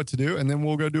to do, and then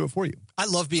we'll go do it for you. I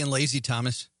love being lazy,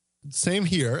 Thomas. Same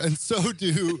here. And so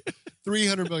do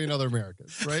 300 million other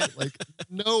Americans, right?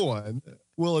 No one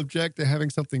will object to having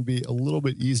something be a little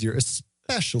bit easier,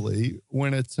 especially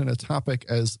when it's in a topic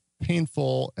as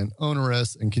painful and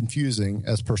onerous and confusing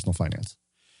as personal finance.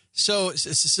 So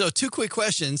two quick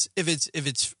questions. If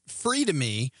it's free to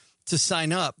me to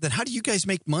sign up, then how do you guys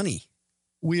make money?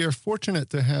 We are fortunate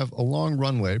to have a long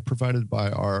runway provided by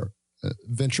our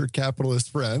venture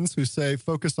capitalist friends who say,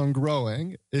 focus on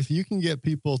growing. If you can get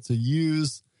people to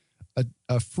use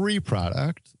a free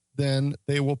product, then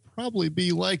they will probably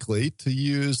be likely to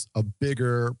use a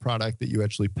bigger product that you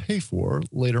actually pay for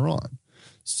later on.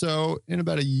 So in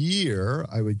about a year,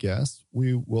 I would guess,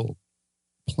 we will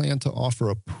plan to offer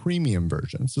a premium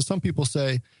version. So some people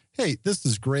say, hey, this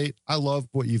is great. I love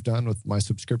what you've done with my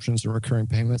subscriptions and recurring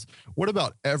payments. What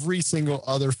about every single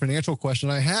other financial question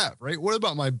I have, right? What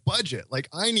about my budget? Like,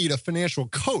 I need a financial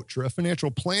coach or a financial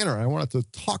planner. I want to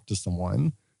talk to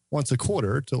someone once a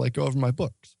quarter to like go over my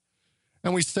books.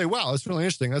 And we say, wow, that's really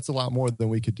interesting. That's a lot more than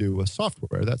we could do with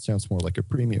software. That sounds more like a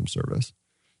premium service.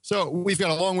 So we've got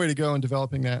a long way to go in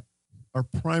developing that. Our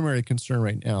primary concern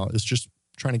right now is just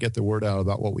trying to get the word out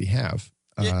about what we have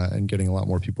and getting a lot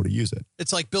more people to use it.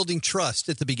 It's like building trust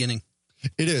at the beginning.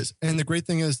 It is. And the great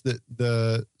thing is that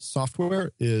the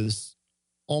software is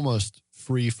almost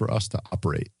free for us to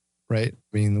operate, right?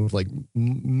 I mean, with like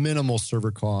minimal server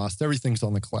cost, everything's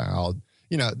on the cloud.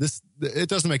 You know, it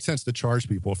doesn't make sense to charge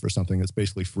people for something that's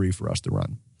basically free for us to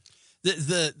run.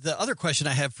 The other question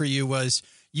I have for you was,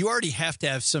 you already have to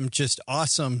have some just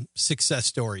awesome success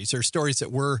stories or stories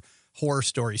that were horror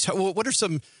stories. What are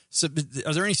some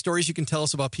are there any stories you can tell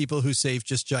us about people who save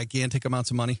just gigantic amounts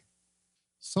of money?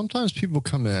 Sometimes people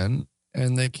come in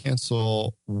and they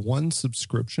cancel one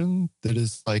subscription that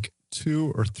is like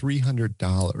 $200 or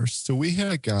 $300. So we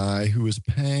had a guy who was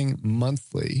paying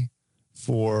monthly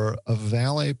for a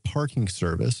valet parking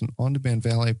service, an on-demand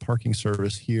valet parking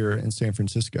service here in San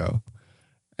Francisco.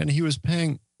 And he was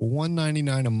paying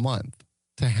 $199 a month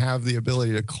to have the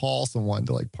ability to call someone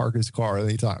to like park his car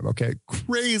anytime. Okay.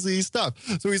 Crazy stuff.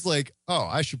 So he's like, oh,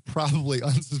 I should probably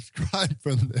unsubscribe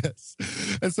from this.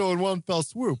 And so in one fell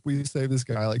swoop, we saved this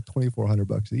guy like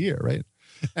 $2,400 a year. Right.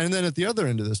 And then at the other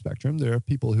end of the spectrum, there are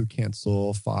people who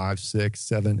cancel 5, 6,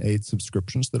 7, 8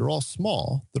 subscriptions that are all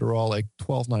small, that are all like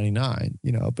 $12.99,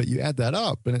 you know, but you add that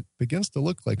up and it begins to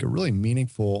look like a really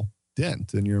meaningful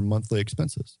dent in your monthly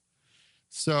expenses.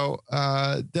 So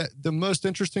the most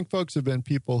interesting folks have been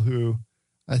people who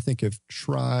I think have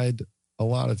tried a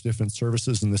lot of different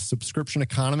services in the subscription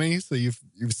economy. So you've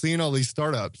seen all these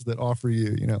startups that offer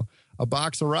you, you know, a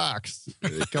box of rocks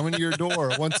coming to your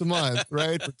door once a month,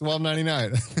 right? For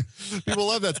 $12.99. People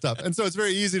love that stuff. And so it's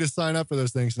very easy to sign up for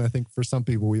those things. And I think for some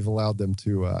people, we've allowed them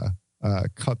to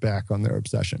cut back on their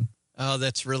obsession. Oh,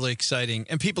 that's really exciting.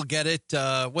 And people get it.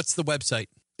 What's the website?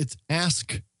 It's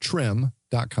asktrim.com.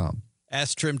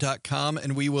 asktrim.com,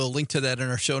 and we will link to that in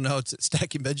our show notes at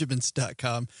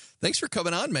stackingbenjamins.com. Thanks for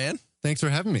coming on, man. Thanks for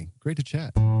having me. Great to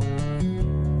chat.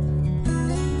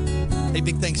 Hey,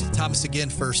 big thanks to Thomas again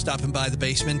for stopping by the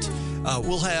basement.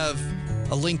 We'll have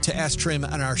a link to Ask Trim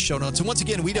on our show notes. And once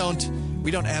again, we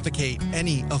don't advocate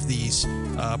any of these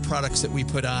products that we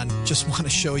put on. Just want to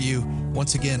show you,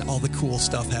 once again, all the cool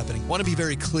stuff happening. Want to be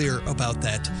very clear about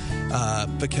that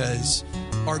because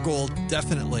our goal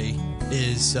definitely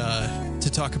is to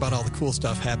talk about all the cool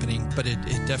stuff happening, but it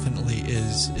definitely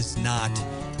is not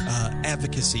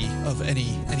advocacy of any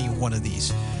one of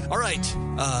these. All right,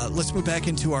 let's move back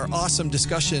into our awesome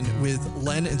discussion with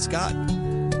Len and Scott.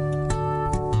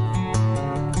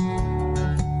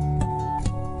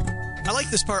 I like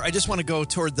this part. I just want to go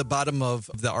toward the bottom of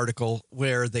the article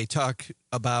where they talk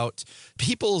about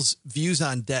people's views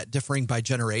on debt differing by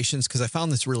generations, because I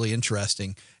found this really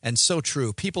interesting and so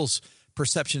true. People's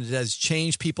perception of debt has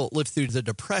changed. People live through the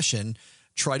Depression,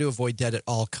 try to avoid debt at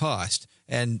all cost.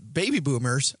 And baby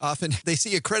boomers, often they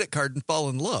see a credit card and fall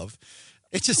in love.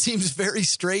 It just seems very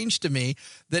strange to me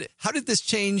that how did this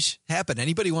change happen?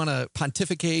 Anybody want to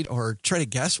pontificate or try to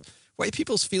guess why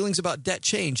people's feelings about debt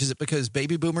change? Is it because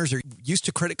baby boomers are used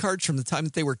to credit cards from the time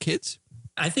that they were kids?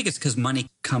 I think it's because money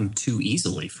come too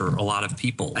easily for a lot of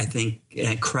people. I think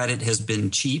credit has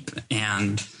been cheap,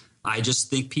 and I just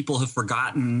think people have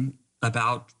forgotten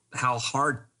about how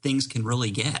hard things can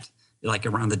really get, like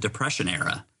around the Depression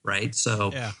era, right?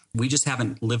 So we just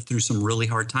haven't lived through some really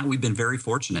hard time. We've been very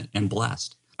fortunate and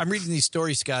blessed. I'm reading these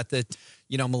stories, Scott, that,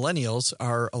 a lot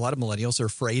of millennials are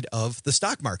afraid of the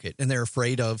stock market, and they're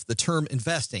afraid of the term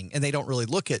investing, and they don't really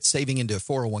look at saving into a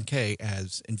 401k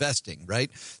as investing, right?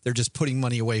 They're just putting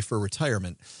money away for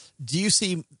retirement. Do you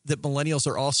see that millennials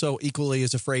are also equally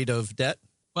as afraid of debt?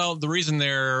 Well, the reason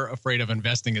they're afraid of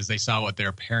investing is they saw what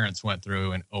their parents went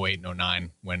through in 08 and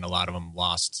 09 when a lot of them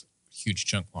lost a huge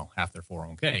chunk, half their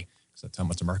 401k, because that's how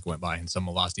much the market went by. And some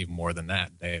lost even more than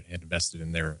that. They had invested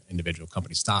in their individual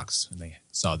company stocks, and they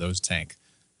saw those tank.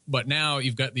 But now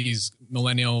you've got these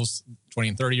millennials, 20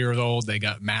 and 30 years old. They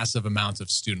got massive amounts of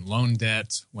student loan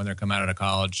debt when they're coming out of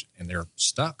college, and they're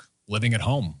stuck living at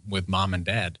home with mom and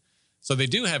dad. So they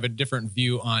do have a different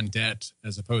view on debt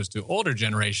as opposed to older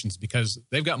generations because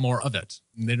they've got more of it.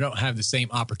 And they don't have the same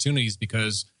opportunities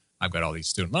because I've got all these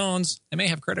student loans. I may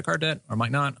have credit card debt or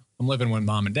might not. I'm living with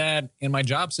mom and dad, and my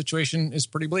job situation is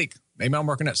pretty bleak. Maybe I'm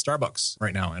working at Starbucks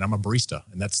right now, and I'm a barista,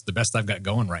 and that's the best I've got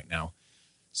going right now.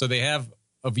 So they have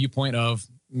a viewpoint of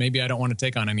maybe I don't want to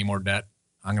take on any more debt.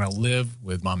 I'm going to live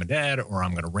with mom and dad, or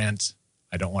I'm going to rent.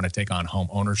 I don't want to take on home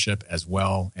ownership as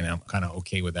well, and I'm kind of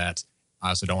okay with that. I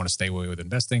also don't want to stay away with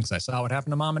investing because I saw what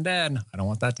happened to mom and dad. I don't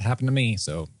want that to happen to me,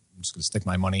 so I'm just going to stick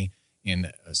my money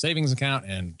in a savings account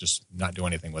and just not do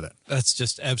anything with it. That's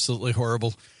just absolutely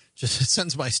horrible. Just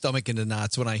sends my stomach into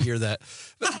knots when I hear that.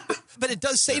 But it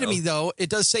does say to me, though, it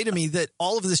does say to me that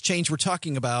all of this change we're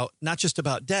talking about, not just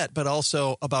about debt, but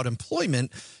also about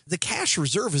employment, the cash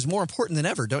reserve is more important than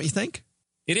ever, don't you think?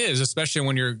 It is, especially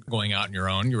when you're going out on your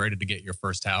own. You're ready to get your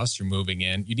first house. You're moving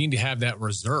in. You need to have that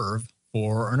reserve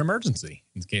for an emergency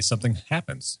in case something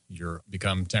happens. You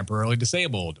become temporarily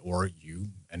disabled or you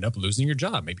end up losing your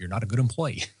job. Maybe you're not a good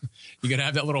employee. You got to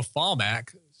have that little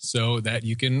fallback so that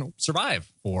you can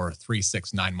survive for 3,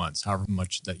 6, 9 months, however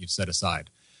much that you've set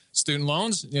aside. Student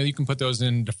loans, you can put those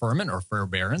in deferment or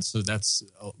forbearance. So that's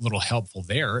a little helpful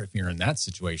there if you're in that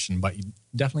situation. But you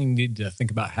definitely need to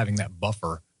think about having that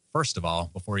buffer, first of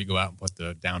all, before you go out and put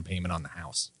the down payment on the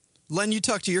house. Len, you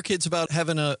talk to your kids about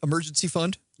having an emergency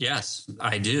fund? Yes,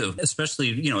 I do.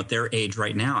 Especially, at their age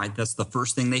right now, that's the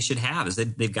first thing they should have is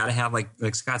they've got to have,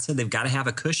 like Scott said, they've got to have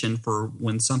a cushion for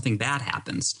when something bad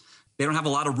happens. They don't have a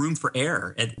lot of room for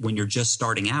error when you're just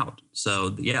starting out.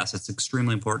 So, yes, it's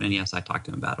extremely important. And, yes, I talk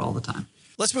to them about it all the time.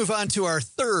 Let's move on to our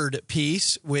third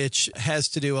piece, which has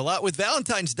to do a lot with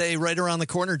Valentine's Day right around the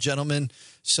corner, gentlemen.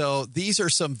 So these are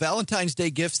some Valentine's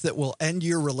Day gifts that will end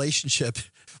your relationship.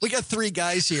 We got 3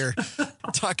 guys here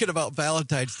talking about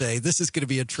Valentine's Day. This is going to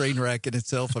be a train wreck in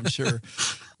itself, I'm sure.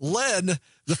 Len,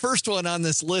 the first one on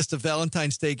this list of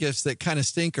Valentine's Day gifts that kind of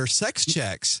stink are sex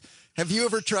checks. Have you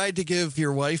ever tried to give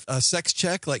your wife a sex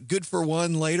check, like good for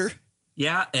one later?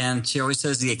 Yeah, and she always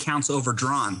says the account's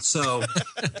overdrawn. So,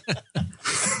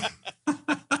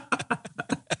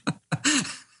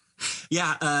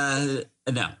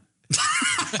 no.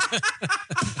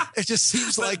 It just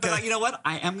seems but you know what?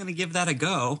 I am going to give that a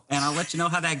go, and I'll let you know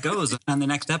how that goes on the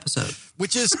next episode.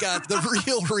 Which is, Scott, the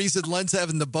real reason Len's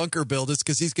having the bunker built is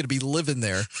because he's going to be living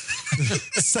there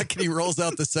the second he rolls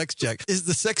out the sex check. Is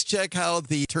the sex check how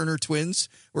the Turner twins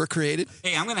were created?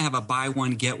 Hey, I'm going to have a buy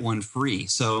one, get one free,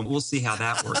 so we'll see how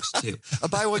that works, too. A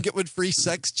buy one, get one free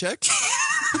sex check?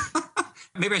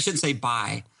 Maybe I shouldn't say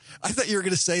buy. I thought you were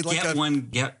going to say like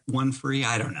get one free.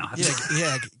 I don't know.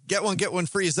 Yeah. Get one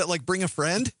free. Is that like bring a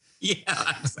friend?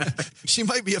 Yeah, exactly. She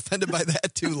might be offended by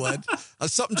that too, Len.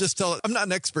 Something just tell. I'm not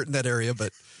an expert in that area,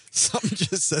 but something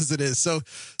just says it is. So,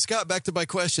 Scott, back to my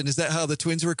question: is that how the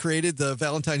twins were created? The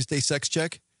Valentine's Day sex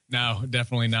check? No,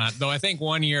 definitely not. Though I think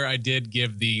one year I did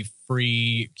give the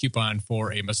free coupon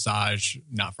for a massage,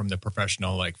 not from the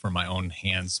professional, like from my own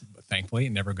hands. But thankfully,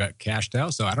 it never got cashed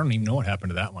out. So I don't even know what happened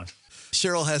to that one.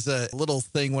 Cheryl has a little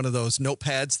thing, one of those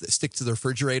notepads that stick to the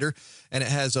refrigerator, and it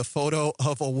has a photo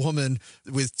of a woman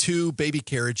with 2 baby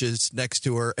carriages next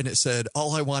to her, and it said,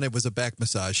 "All I wanted was a back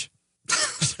massage."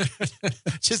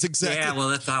 Just exactly. Yeah, well,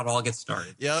 that's how it all gets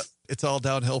started. Yeah, it's all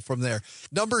downhill from there.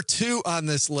 Number 2 on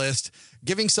this list,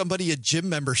 giving somebody a gym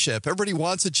membership. Everybody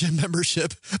wants a gym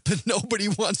membership, but nobody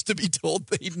wants to be told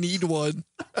they need one.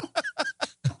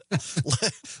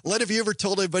 Len, have you ever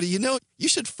told anybody, you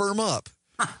should firm up?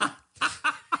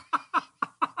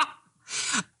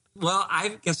 Well,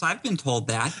 I guess I've been told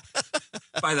that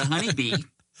by the honeybee.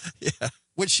 Yeah.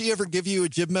 Would she ever give you a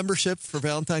gym membership for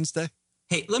Valentine's Day?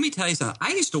 Hey, let me tell you something.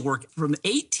 I used to work from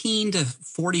 18 to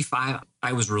 45.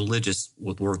 I was religious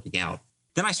with working out.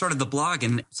 Then I started the blog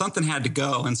and something had to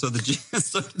go. And so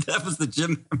that was the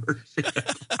gym membership.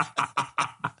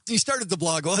 You started the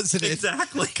blog, wasn't it?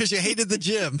 Exactly. Because you hated the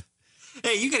gym.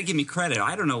 Hey, you got to give me credit.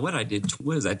 I don't know what I did.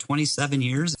 What is that, 27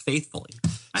 years faithfully?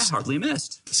 I hardly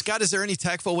missed. Scott, is there any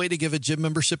tactful way to give a gym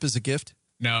membership as a gift?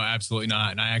 No, absolutely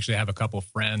not. And I actually have a couple of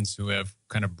friends who have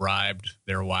kind of bribed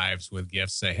their wives with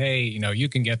gifts. Say, hey, you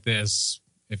can get this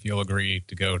if you'll agree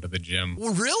to go to the gym.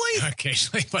 Well, really?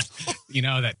 Occasionally, but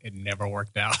that it never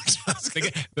worked out.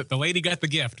 The lady got the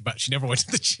gift, but she never went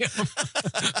to the gym.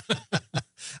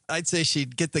 I'd say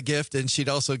she'd get the gift, and she'd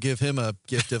also give him a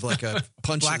gift of like a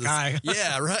punch. Black eye.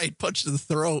 Yeah, right. Punch to the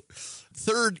throat.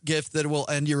 Third gift that will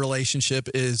end your relationship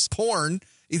is porn.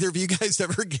 Either of you guys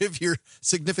ever give your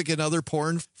significant other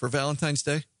porn for Valentine's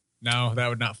Day? No, that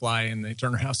would not fly in the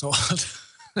Turner household.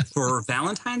 For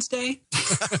Valentine's Day?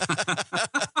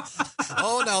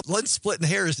 Oh, now Len's splitting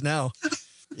hairs now.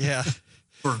 Yeah.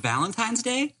 For Valentine's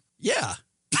Day? Yeah.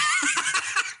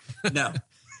 No.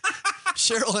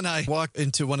 Cheryl and I walked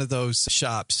into one of those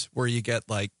shops where you get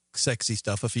like sexy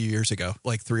stuff a few years ago,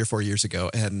 like 3 or 4 years ago.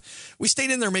 And we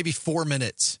stayed in there maybe 4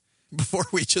 minutes before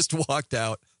we just walked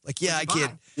out. Like, yeah, I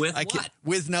can't. With I what? can't,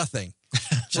 with nothing.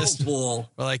 Just bull.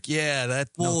 we're like, yeah, that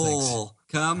no thanks. Bull.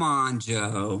 Come on,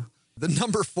 Joe. The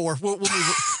number 4. We'll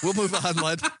move on,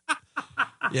 Len.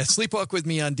 Yeah, Sleepwalk with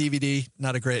Me on DVD.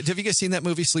 Not a great. Have you guys seen that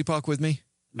movie, Sleepwalk with Me?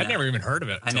 I'd never even heard of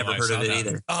it. I never heard of it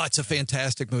either. Oh, it's a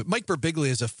fantastic movie. Mike Birbiglia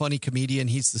is a funny comedian.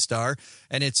 He's the star,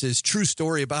 and it's his true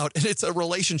story about, and it's a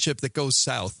relationship that goes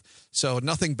south. So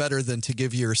nothing better than to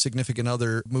give your significant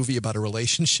other movie about a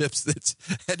relationship that's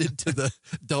headed to the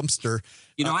dumpster.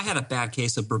 You know, I had a bad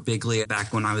case of Birbiglia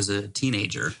back when I was a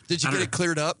teenager. Did you get it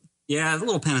cleared up? Yeah, a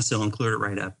little penicillin cleared it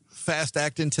right up. Fast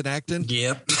actin, tenactin?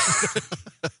 Yep.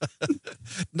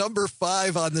 Number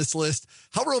 5 on this list.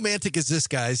 How romantic is this,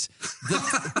 guys?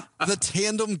 The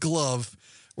tandem glove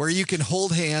where you can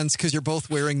hold hands because you're both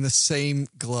wearing the same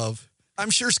glove.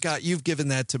 I'm sure, Scott, you've given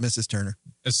that to Mrs. Turner.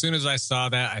 As soon as I saw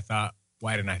that, I thought,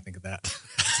 why didn't I think of that?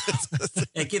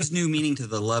 It gives new meaning to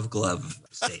the love glove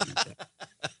statement.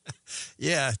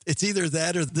 Yeah, it's either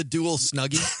that or the dual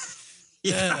snuggie.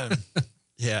 Yeah.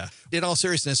 Yeah. In all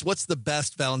seriousness, what's the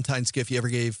best Valentine's gift you ever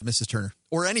gave Mrs. Turner?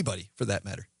 Or anybody, for that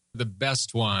matter? The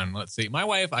best one, let's see. My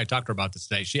wife, I talked to her about this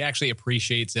today. She actually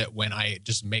appreciates it when I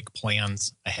just make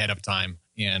plans ahead of time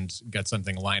and get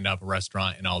something lined up, a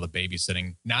restaurant and all the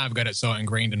babysitting. Now I've got it so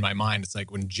ingrained in my mind. It's like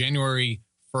when January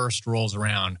 1st rolls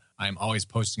around, I'm always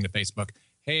posting to Facebook,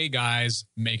 hey guys,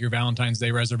 make your Valentine's Day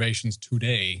reservations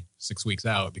today, 6 weeks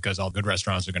out, because all good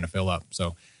restaurants are going to fill up.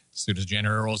 So as soon as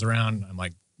January rolls around, I'm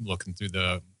like looking through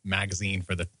the magazine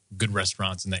for the good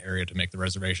restaurants in the area to make the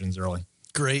reservations early.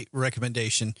 Great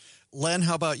recommendation. Len,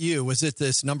 how about you? Was it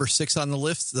this number 6 on the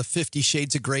list, the 50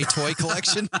 Shades of Grey toy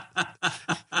collection?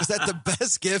 Was that the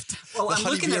best gift? Well, I'm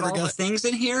looking at all the things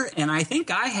in here, and I think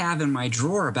I have in my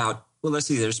drawer about, well, let's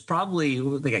see, there's probably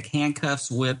like handcuffs,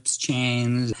 whips,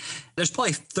 chains. There's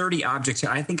probably 30 objects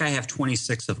here. I think I have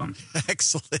 26 of them.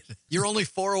 Excellent. You're only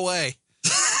 4 away.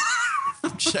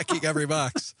 Checking every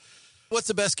box. What's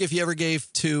the best gift you ever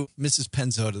gave to Mrs.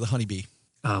 Penzo, to the honeybee?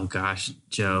 Oh gosh,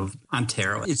 Joe, I'm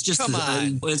terrible. It's just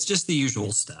it's just the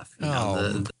usual stuff. You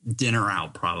know, the dinner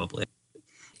out probably.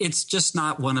 It's just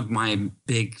not one of my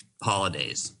big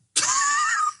holidays.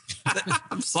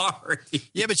 I'm sorry.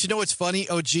 Yeah, but you know what's funny?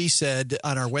 OG said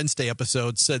on our Wednesday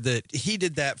episode, said that he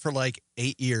did that for like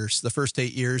 8 years, the first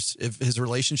 8 years of his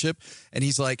relationship. And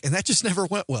he's like, and that just never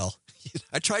went well.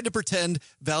 I tried to pretend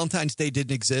Valentine's Day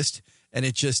didn't exist, and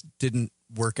it just didn't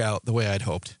work out the way I'd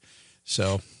hoped.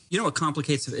 So, you know what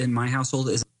complicates it in my household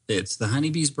is it's the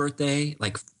honeybee's birthday,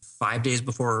 like 5 days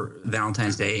before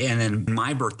Valentine's Day. And then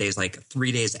my birthday is like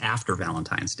 3 days after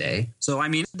Valentine's Day. So, I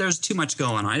mean, there's too much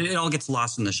going on. It all gets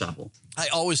lost in the shuffle. I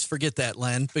always forget that,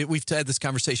 Len. But we've had this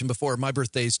conversation before. My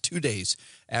birthday is 2 days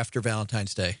after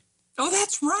Valentine's Day. Oh,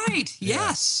 that's right.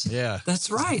 Yes. Yeah.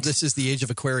 That's right. This is the age of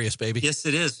Aquarius, baby. Yes,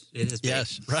 it is. It is. Baby.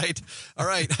 Yes, right. All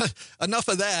right. Enough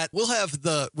of that. We'll have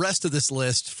the rest of this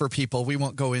list for people. We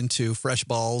won't go into fresh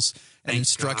balls and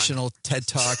instructional TED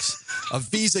Talks, a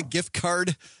Visa gift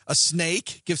card, a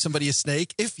snake. Give somebody a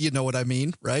snake, if you know what I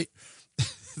mean, right?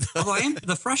 Although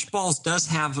the fresh balls does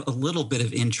have a little bit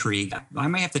of intrigue. I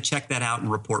may have to check that out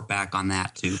and report back on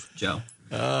that too, Joe.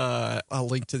 I'll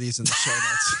link to these in the show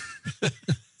notes.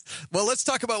 Well, let's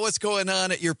talk about what's going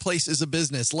on at your places of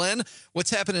business. Len, what's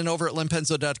happening over at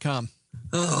lenpenzo.com?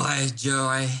 Oh,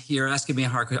 Joe, you're asking me a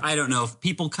hard question. I don't know. If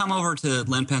people come over to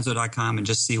lenpenzo.com and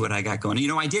just see what I got going. You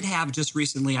know, I did have just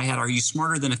recently, I had Are You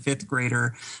Smarter Than a Fifth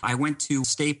Grader? I went to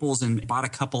Staples and bought a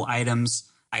couple items.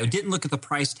 I didn't look at the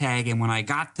price tag. And when I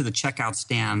got to the checkout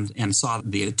stand and saw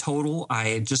the total,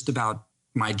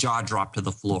 my jaw dropped to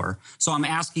the floor. So I'm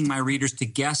asking my readers to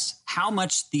guess how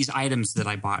much these items that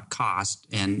I bought cost,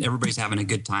 and everybody's having a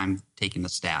good time taking a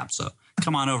stab. So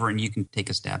come on over and you can take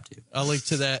a stab too. I'll link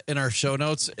to that in our show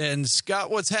notes. And Scott,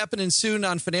 what's happening soon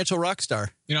on Financial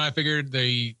Rockstar? You know, I figured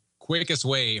the quickest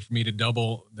way for me to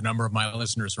double the number of my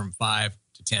listeners from 5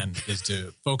 to 10 is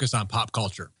to focus on pop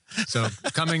culture. So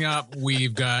coming up,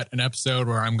 we've got an episode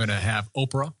where I'm going to have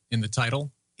Oprah in the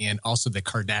title and also the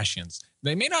Kardashians.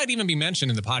 They may not even be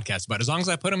mentioned in the podcast, but as long as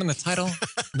I put them in the title,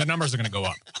 the numbers are going to go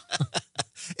up.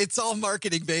 It's all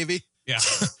marketing, baby. Yeah.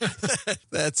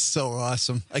 That's so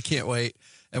awesome. I can't wait.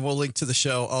 And we'll link to the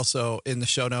show also in the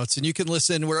show notes. And you can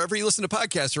listen wherever you listen to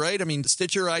podcasts, right? I mean,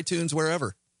 Stitcher, iTunes,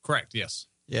 wherever. Correct. Yes.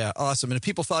 Yeah, awesome. And if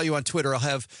people follow you on Twitter, I'll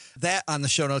have that on the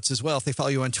show notes as well. If they follow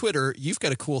you on Twitter, you've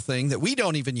got a cool thing that we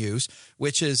don't even use,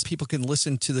 which is people can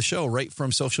listen to the show right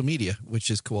from social media, which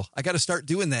is cool. I got to start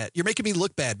doing that. You're making me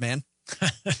look bad, man.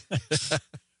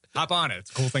 Hop on it.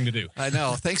 It's a cool thing to do. I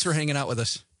know. Thanks for hanging out with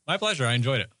us. My pleasure. I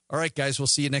enjoyed it. All right, guys. We'll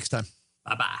see you next time.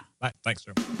 Bye-bye. Bye. Thanks,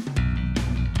 sir.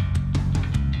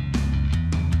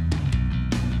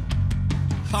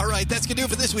 All right, that's going to do it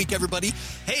for this week, everybody.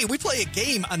 Hey, we play a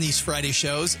game on these Friday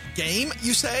shows. Game,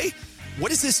 you say?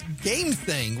 What is this game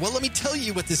thing? Well, let me tell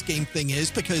you what this game thing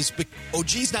is, because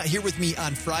OG's not here with me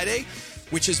on Friday,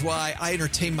 which is why I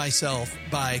entertain myself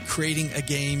by creating a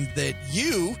game that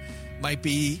you might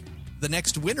be the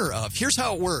next winner of. Here's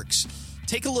how it works.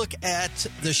 Take a look at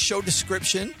the show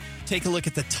description, take a look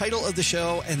at the title of the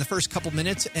show and the first couple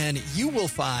minutes, and you will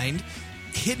find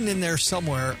hidden in there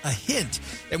somewhere a hint.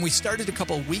 And we started a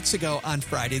couple of weeks ago on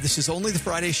Friday. This is only the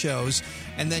Friday shows.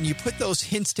 And then you put those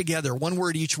hints together, one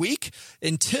word each week,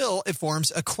 until it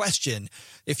forms a question.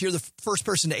 If you're the first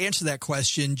person to answer that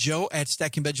question,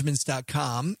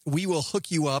 joe@stackingbenjamins.com, we will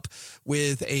hook you up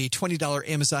with a $20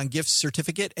 Amazon gift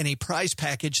certificate and a prize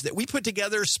package that we put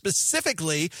together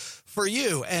specifically for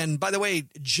you. And by the way,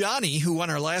 Johnny, who won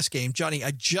our last game, Johnny,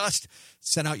 I just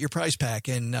sent out your prize pack,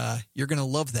 and you're going to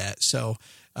love that. So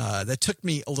that took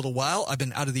me a little while. I've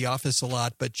been out of the office a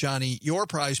lot, but Johnny, your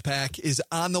prize pack is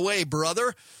on the way,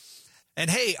 brother. And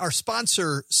hey, our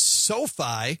sponsor,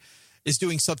 SoFi, is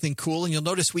doing something cool, and you'll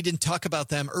notice we didn't talk about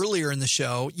them earlier in the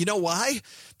show. You know why?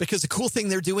 Because the cool thing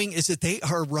they're doing is that they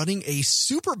are running a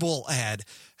Super Bowl ad.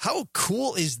 How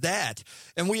cool is that?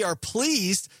 And we are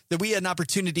pleased that we had an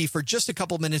opportunity for just a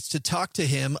couple minutes to talk to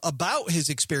him about his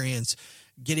experience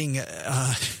getting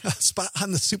a spot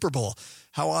on the Super Bowl.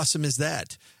 How awesome is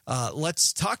that?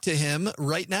 Let's talk to him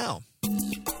right now.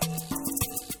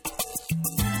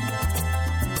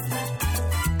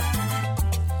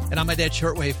 And on my dad's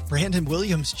shortwave, Brandon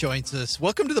Williams joins us.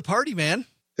 Welcome to the party, man.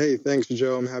 Hey, thanks,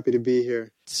 Joe. I'm happy to be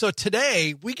here. So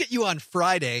today we get you on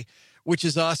Friday, which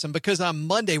is awesome, because on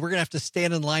Monday we're going to have to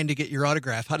stand in line to get your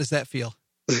autograph. How does that feel?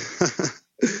 This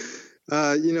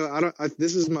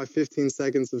is my 15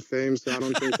 seconds of fame, so I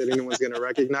don't think that anyone's going to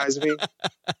recognize me.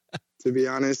 To be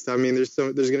honest, I mean, there's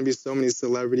going to be so many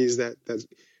celebrities that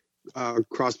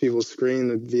cross people's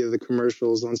screen via the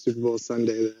commercials on Super Bowl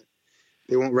Sunday that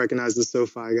they won't recognize the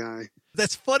SoFi guy.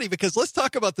 That's funny, because let's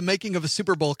talk about the making of a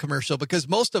Super Bowl commercial, because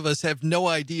most of us have no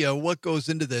idea what goes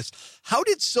into this. How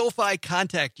did SoFi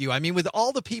contact you? I mean, with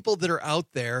all the people that are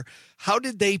out there, how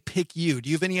did they pick you? Do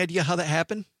you have any idea how that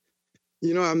happened?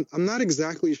 You know, I'm not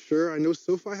exactly sure. I know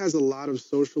SoFi has a lot of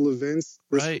social events.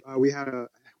 Right. We had a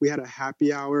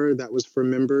happy hour that was for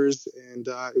members, and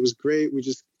it was great. We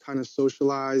just kind of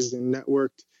socialized and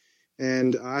networked.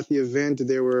 And at the event,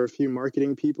 there were a few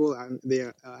marketing people.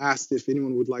 They asked if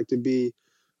anyone would like to be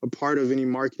a part of any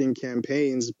marketing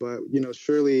campaigns. But, you know,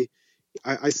 surely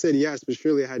I said yes, but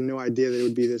surely I had no idea that it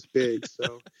would be this big.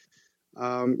 So,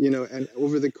 and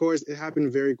over the course, it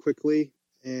happened very quickly.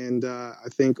 And I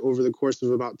think over the course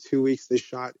of about 2 weeks, they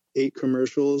shot 8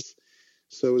 commercials.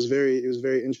 So it was very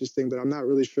interesting, but I'm not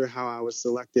really sure how I was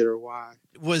selected or why.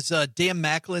 Was Dan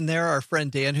Macklin there, our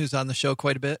friend Dan, who's on the show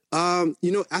quite a bit? At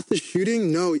the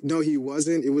shooting, no, he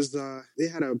wasn't. It was they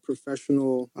had a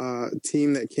professional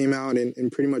team that came out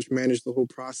and pretty much managed the whole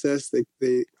process. They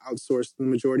outsourced the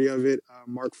majority of it.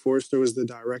 Mark Forster was the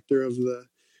director of the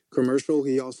commercial.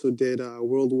 He also did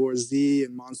World War Z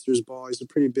and Monsters Ball. He's a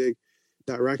pretty big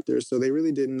director, so they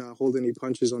really didn't hold any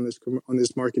punches on this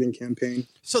marketing campaign.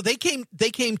 So they came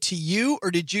to you, or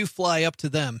did you fly up to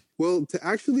them? Well, to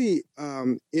actually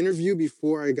interview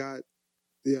before I got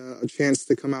a chance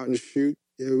to come out and shoot,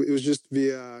 it was just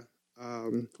via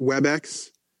WebEx.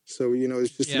 So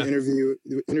it's just an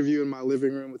interview in my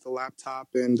living room with a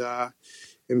laptop, and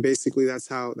basically that's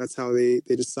how they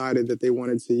decided that they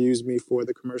wanted to use me for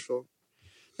the commercial.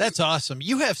 That's awesome.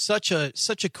 You have such a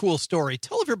cool story.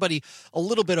 Tell everybody a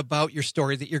little bit about your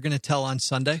story that you're going to tell on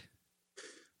Sunday.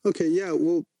 Okay, yeah.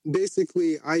 Well,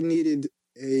 basically, I needed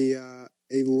a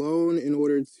loan in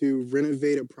order to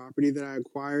renovate a property that I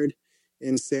acquired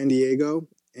in San Diego,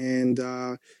 and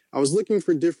I was looking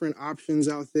for different options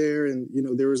out there, and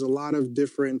there was a lot of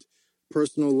different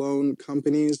personal loan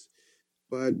companies,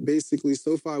 but basically,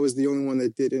 SoFi was the only one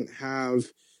that didn't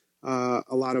have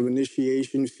a lot of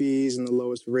initiation fees and the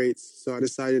lowest rates. So I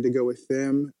decided to go with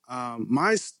them.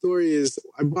 My story is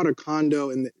I bought a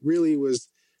condo and it really was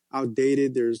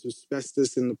outdated. There's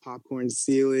asbestos in the popcorn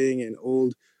ceiling and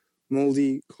old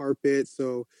moldy carpet.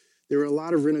 So there were a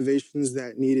lot of renovations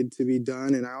that needed to be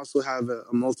done. And I also have a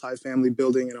multifamily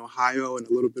building in Ohio and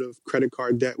a little bit of credit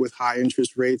card debt with high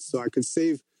interest rates. So I could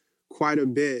save quite a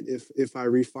bit if I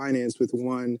refinance with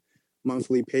one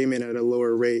monthly payment at a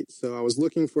lower rate. So I was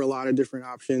looking for a lot of different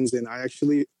options, and I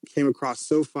actually came across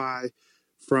SoFi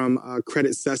from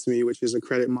Credit Sesame, which is a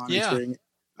credit monitoring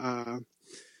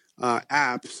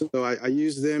app. So I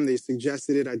used them. They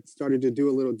suggested it. I started to do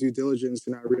a little due diligence,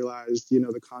 and I realized,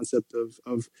 the concept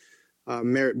of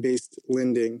merit-based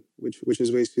lending, which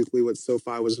is basically what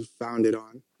SoFi was founded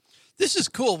on. This is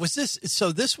cool.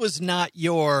 This was not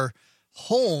your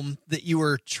home that you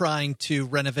were trying to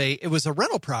renovate? It was a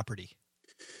rental property.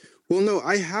 Well, no,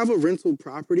 I have a rental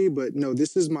property, but no,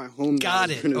 this is my home. Got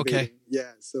it. Okay.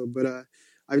 Yeah. So, but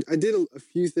I did a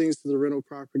few things to the rental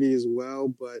property as well,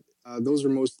 but those are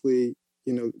mostly,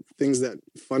 things that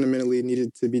fundamentally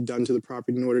needed to be done to the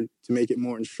property in order to make it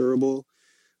more insurable.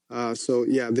 So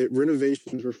yeah, the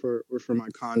renovations were for my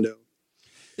condo.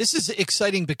 This is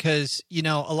exciting because,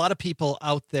 a lot of people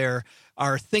out there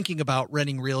are thinking about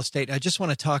renting real estate. I just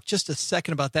want to talk just a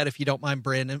second about that, if you don't mind,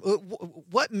 Brandon.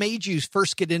 What made you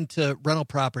first get into rental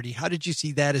property? How did you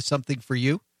see that as something for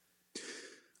you?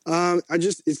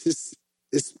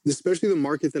 It's especially the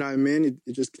market that I'm in,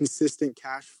 it's just consistent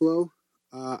cash flow.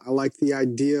 I like the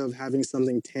idea of having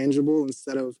something tangible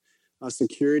instead of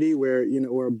security where,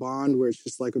 or a bond where it's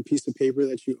just like a piece of paper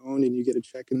that you own and you get a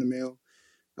check in the mail.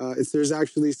 There's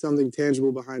actually something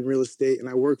tangible behind real estate, and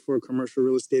I work for a commercial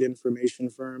real estate information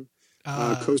firm,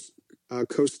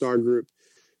 CoStar Group.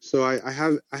 So I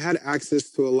had access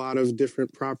to a lot of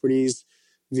different properties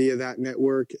via that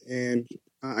network, and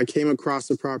I came across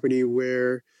a property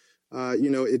where,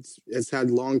 it's had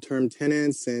long-term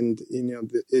tenants, and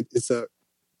it's a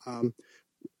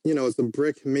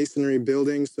brick masonry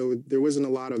building, so there wasn't a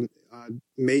lot of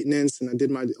maintenance, and I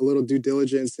did a little due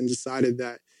diligence and decided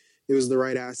that it was the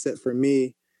right asset for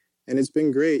me. And it's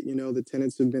been great. The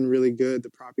tenants have been really good. The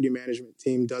property management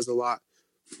team does a lot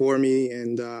for me.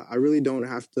 And I really don't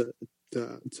have to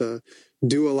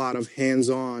do a lot of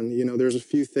hands-on. There's a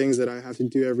few things that I have to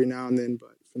do every now and then, but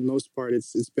for the most part,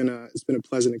 it's been a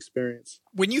pleasant experience.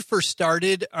 When you first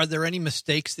started, are there any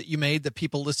mistakes that you made that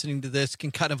people listening to this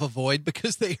can kind of avoid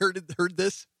because they heard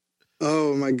this?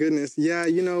 Oh my goodness. Yeah.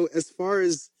 As far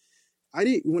as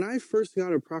when I first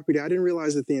got a property, I didn't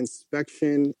realize that the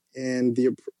inspection and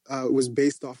was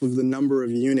based off of the number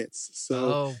of units.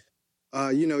 So,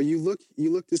 you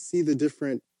look to see the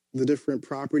different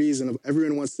properties, and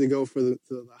everyone wants to go for the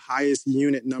highest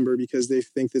unit number because they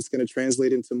think that's going to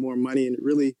translate into more money. And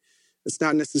it's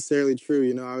not necessarily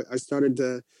true. I started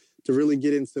to really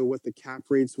get into what the cap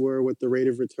rates were, what the rate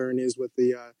of return is, what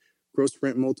the gross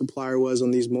rent multiplier was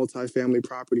on these multifamily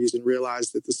properties, and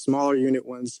realized that the smaller unit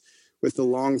ones with the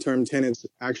long-term tenants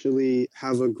actually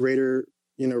have a greater,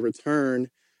 return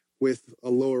with a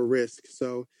lower risk.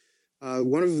 So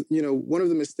one of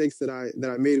the mistakes that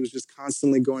I made was just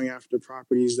constantly going after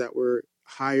properties that were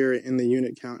higher in the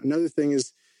unit count. Another thing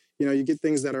is, you get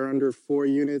things that are under 4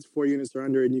 units or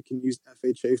under, and you can use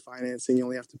FHA financing. You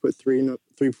only have to put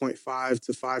 3.5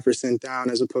 to 5%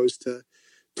 down as opposed to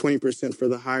 20% for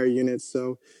the higher units.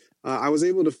 So I was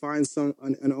able to find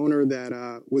an owner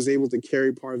that was able to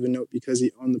carry part of the note because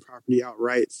he owned the property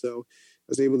outright. So I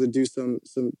was able to do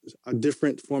a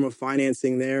different form of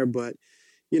financing there. But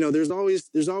there's always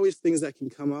things that can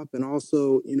come up, and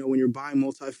also when you're buying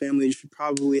multifamily, you should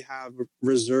probably have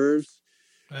reserves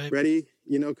ready.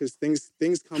 Because things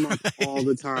come up all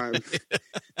the time,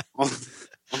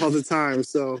 all the time.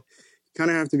 So you kind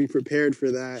of have to be prepared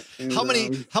for that. And, how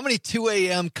many 2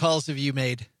 a.m. calls have you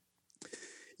made?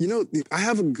 I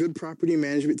have a good property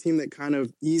management team that kind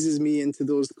of eases me into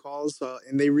those calls,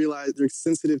 and they realize they're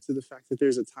sensitive to the fact that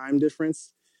there's a time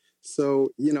difference.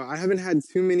 So, I haven't had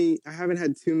too many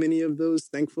of those,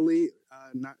 thankfully,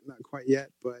 not quite yet,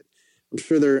 but I'm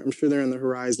sure they're on the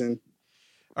horizon.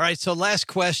 All right. So last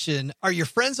question, are your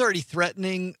friends already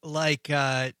threatening, not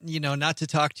to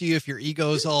talk to you if your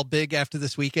ego's all big after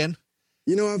this weekend?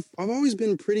 I've always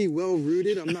been pretty well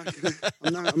rooted. I'm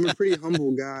a pretty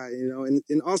humble guy,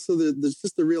 and also there's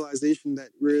just the realization that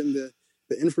we're in the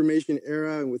information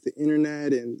era, and with the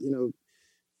internet, and,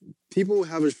 people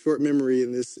have a short memory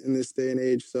in this day and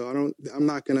age. So I'm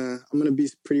going to be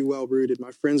pretty well rooted.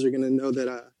 My friends are going to know that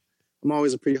I'm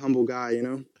always a pretty humble guy,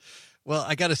 Well,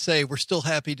 I got to say, we're still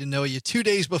happy to know you 2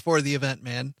 days before the event,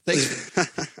 man.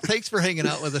 Thanks for hanging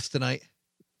out with us tonight.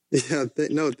 Yeah,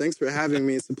 thanks for having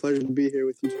me. It's a pleasure to be here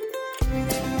with you.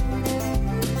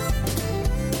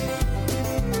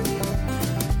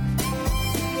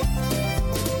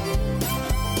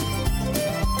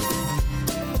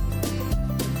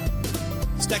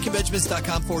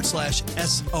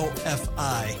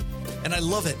 stackingbenjamins.com/SOFI. And I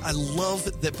love it. I love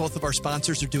that both of our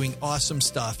sponsors are doing awesome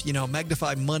stuff. You know,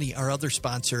 Magnify Money, our other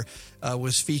sponsor,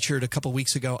 was featured a couple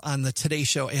weeks ago on the Today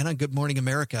Show and on Good Morning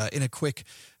America in a quick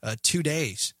 2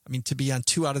 days. I mean, to be on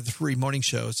 2 out of the 3 morning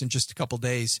shows in just a couple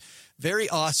days. Very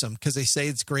awesome, because they say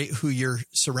it's great who you're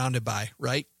surrounded by,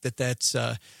 right? That's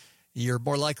you're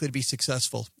more likely to be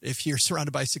successful if you're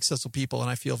surrounded by successful people. And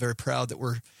I feel very proud that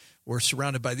we're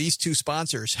surrounded by these 2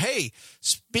 sponsors. Hey,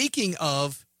 speaking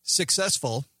of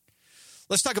successful,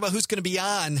 let's talk about who's going to be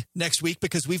on next week,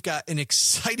 because we've got an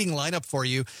exciting lineup for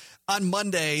you. On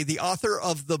Monday, the author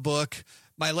of the book,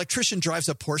 My Electrician Drives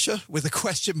a Porsche with a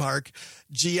question mark,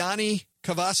 Gianni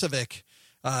Kovacevic.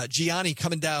 Gianni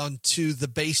coming down to the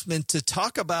basement to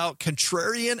talk about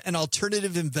contrarian and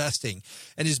alternative investing.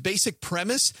 And his basic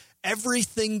premise,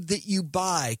 everything that you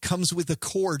buy comes with a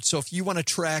cord. So if you want to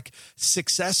track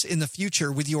success in the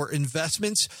future with your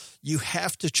investments, you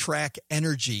have to track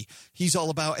energy. He's all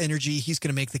about energy. He's going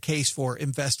to make the case for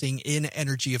investing in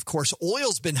energy. Of course,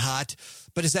 oil's been hot,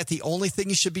 but is that the only thing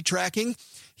you should be tracking?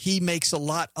 He makes a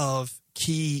lot of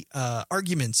key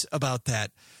arguments about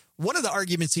that. One of the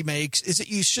arguments he makes is that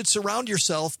you should surround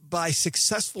yourself by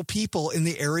successful people in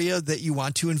the area that you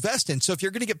want to invest in. So if you're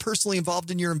going to get personally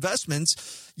involved in your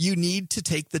investments, you need to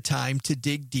take the time to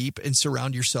dig deep and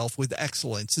surround yourself with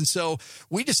excellence. And so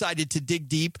we decided to dig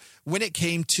deep when it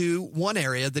came to one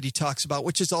area that he talks about,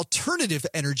 which is alternative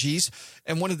energies.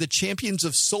 And one of the champions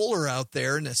of solar out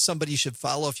there, and somebody you should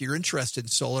follow if you're interested in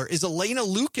solar, is Elena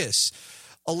Lucas.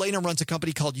 Elena runs a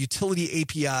company called Utility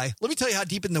API. Let me tell you how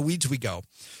deep in the weeds we go.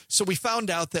 So we found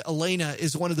out that Elena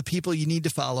is one of the people you need to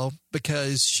follow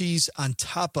because she's on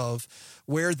top of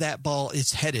where that ball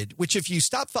is headed, which if you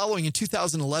stop following in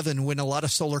 2011 when a lot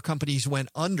of solar companies went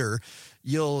under,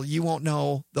 you won't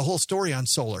know the whole story on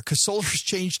solar because solar's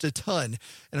changed a ton,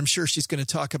 and I'm sure she's going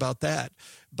to talk about that.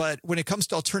 But when it comes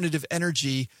to alternative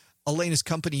energy, Elena's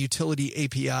company, Utility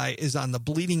API, is on the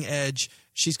bleeding edge.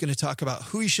 She's going to talk about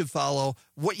who you should follow,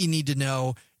 what you need to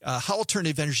know, how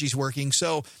alternative energy is working.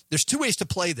 So there's 2 ways to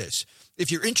play this. If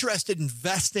you're interested in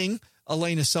investing,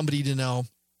 Elena's somebody to know.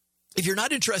 If you're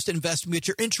not interested in investing, but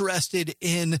you're interested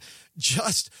in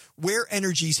just where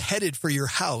energy's headed for your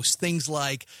house, things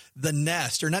like the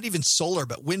Nest, or not even solar,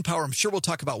 but wind power. I'm sure we'll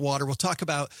talk about water. We'll talk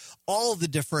about all the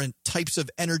different types of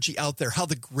energy out there, how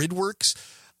the grid works.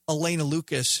 Elena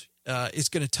Lucas is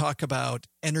going to talk about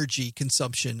energy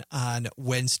consumption on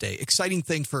Wednesday. Exciting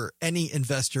thing for any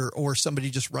investor or somebody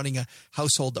just running a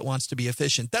household that wants to be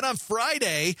efficient. Then on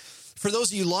Friday, for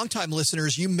those of you longtime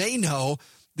listeners, you may know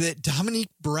that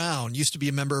Dominique Brown used to be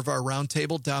a member of our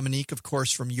roundtable. Dominique, of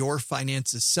course, from Your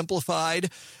Finances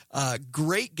Simplified.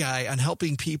 Great guy on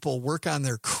helping people work on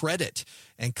their credit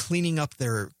and cleaning up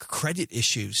their credit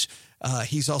issues.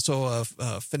 He's also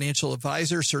a financial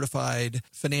advisor, certified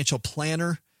financial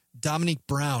planner. Dominique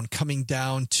Brown coming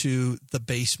down to the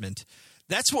basement.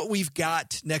 That's what we've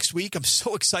got next week. I'm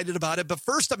so excited about it. But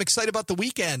first, I'm excited about the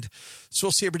weekend. So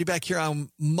we'll see everybody back here on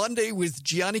Monday with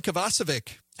Gianni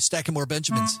Kovacevic. Stacking more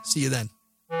Benjamins. See you then.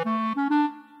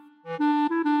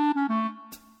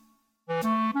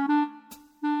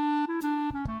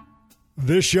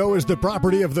 This show is the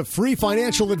property of the Free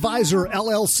Financial Advisor,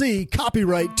 LLC,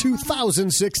 copyright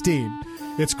 2016.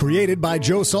 It's created by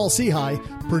Joe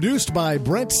Saul-Sehy, produced by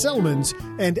Brent Selmans,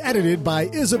 and edited by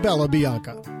Isabella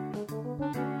Bianca.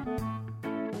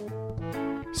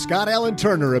 Scott Allen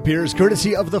Turner appears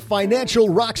courtesy of the Financial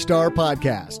Rockstar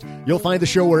Podcast. You'll find the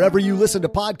show wherever you listen to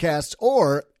podcasts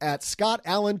or at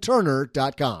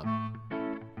scottallenturner.com.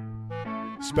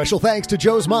 Special thanks to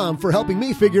Joe's mom for helping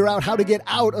me figure out how to get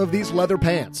out of these leather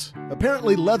pants.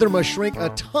 Apparently, leather must shrink a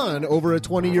ton over a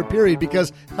 20-year period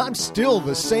because I'm still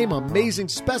the same amazing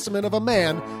specimen of a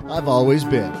man I've always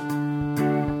been.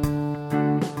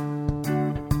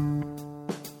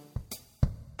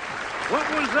 What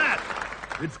was that?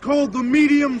 It's called the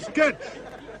medium sketch.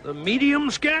 The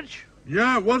medium sketch?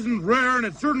 Yeah, it wasn't rare and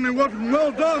it certainly wasn't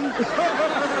well done.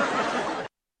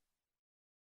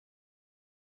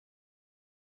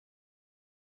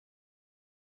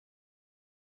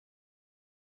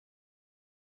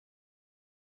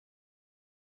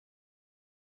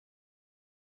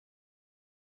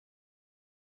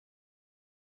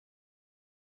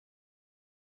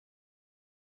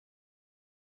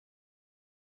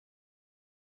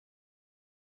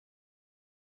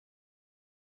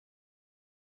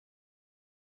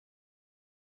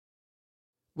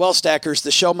 Well, Stackers,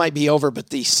 the show might be over, but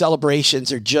the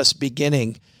celebrations are just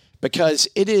beginning because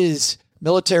it is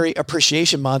Military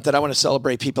Appreciation Month, and I want to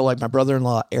celebrate people like my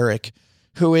brother-in-law, Eric,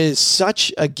 who is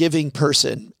such a giving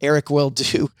person. Eric will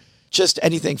do just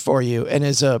anything for you. And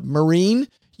as a Marine,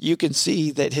 you can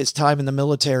see that his time in the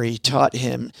military taught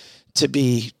him to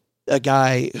be a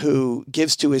guy who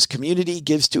gives to his community,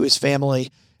 gives to his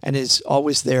family, and is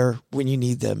always there when you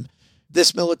need them.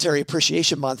 This Military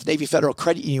Appreciation Month, Navy Federal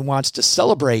Credit Union wants to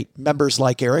celebrate members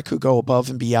like Eric who go above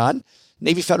and beyond.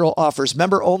 Navy Federal offers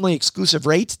member-only exclusive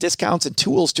rates, discounts, and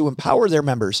tools to empower their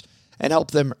members and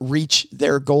help them reach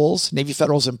their goals. Navy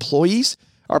Federal's employees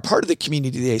are part of the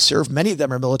community they serve. Many of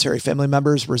them are military family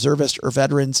members, reservists, or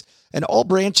veterans, and all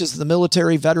branches of the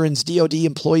military, veterans, DOD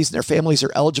employees, and their families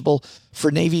are eligible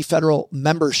for Navy Federal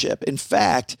membership. In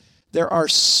fact, there are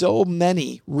so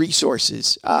many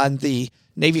resources on the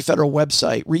Navy Federal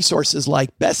website, resources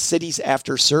like Best Cities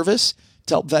After Service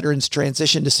to help veterans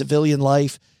transition to civilian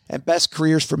life, and Best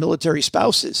Careers for Military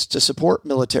Spouses to support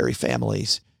military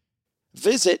families.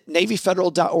 Visit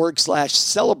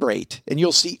NavyFederal.org/celebrate, and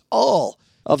you'll see all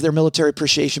of their Military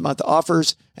Appreciation Month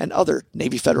offers and other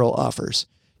Navy Federal offers.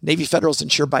 Navy Federal is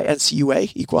insured by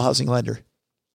NCUA, Equal Housing Lender.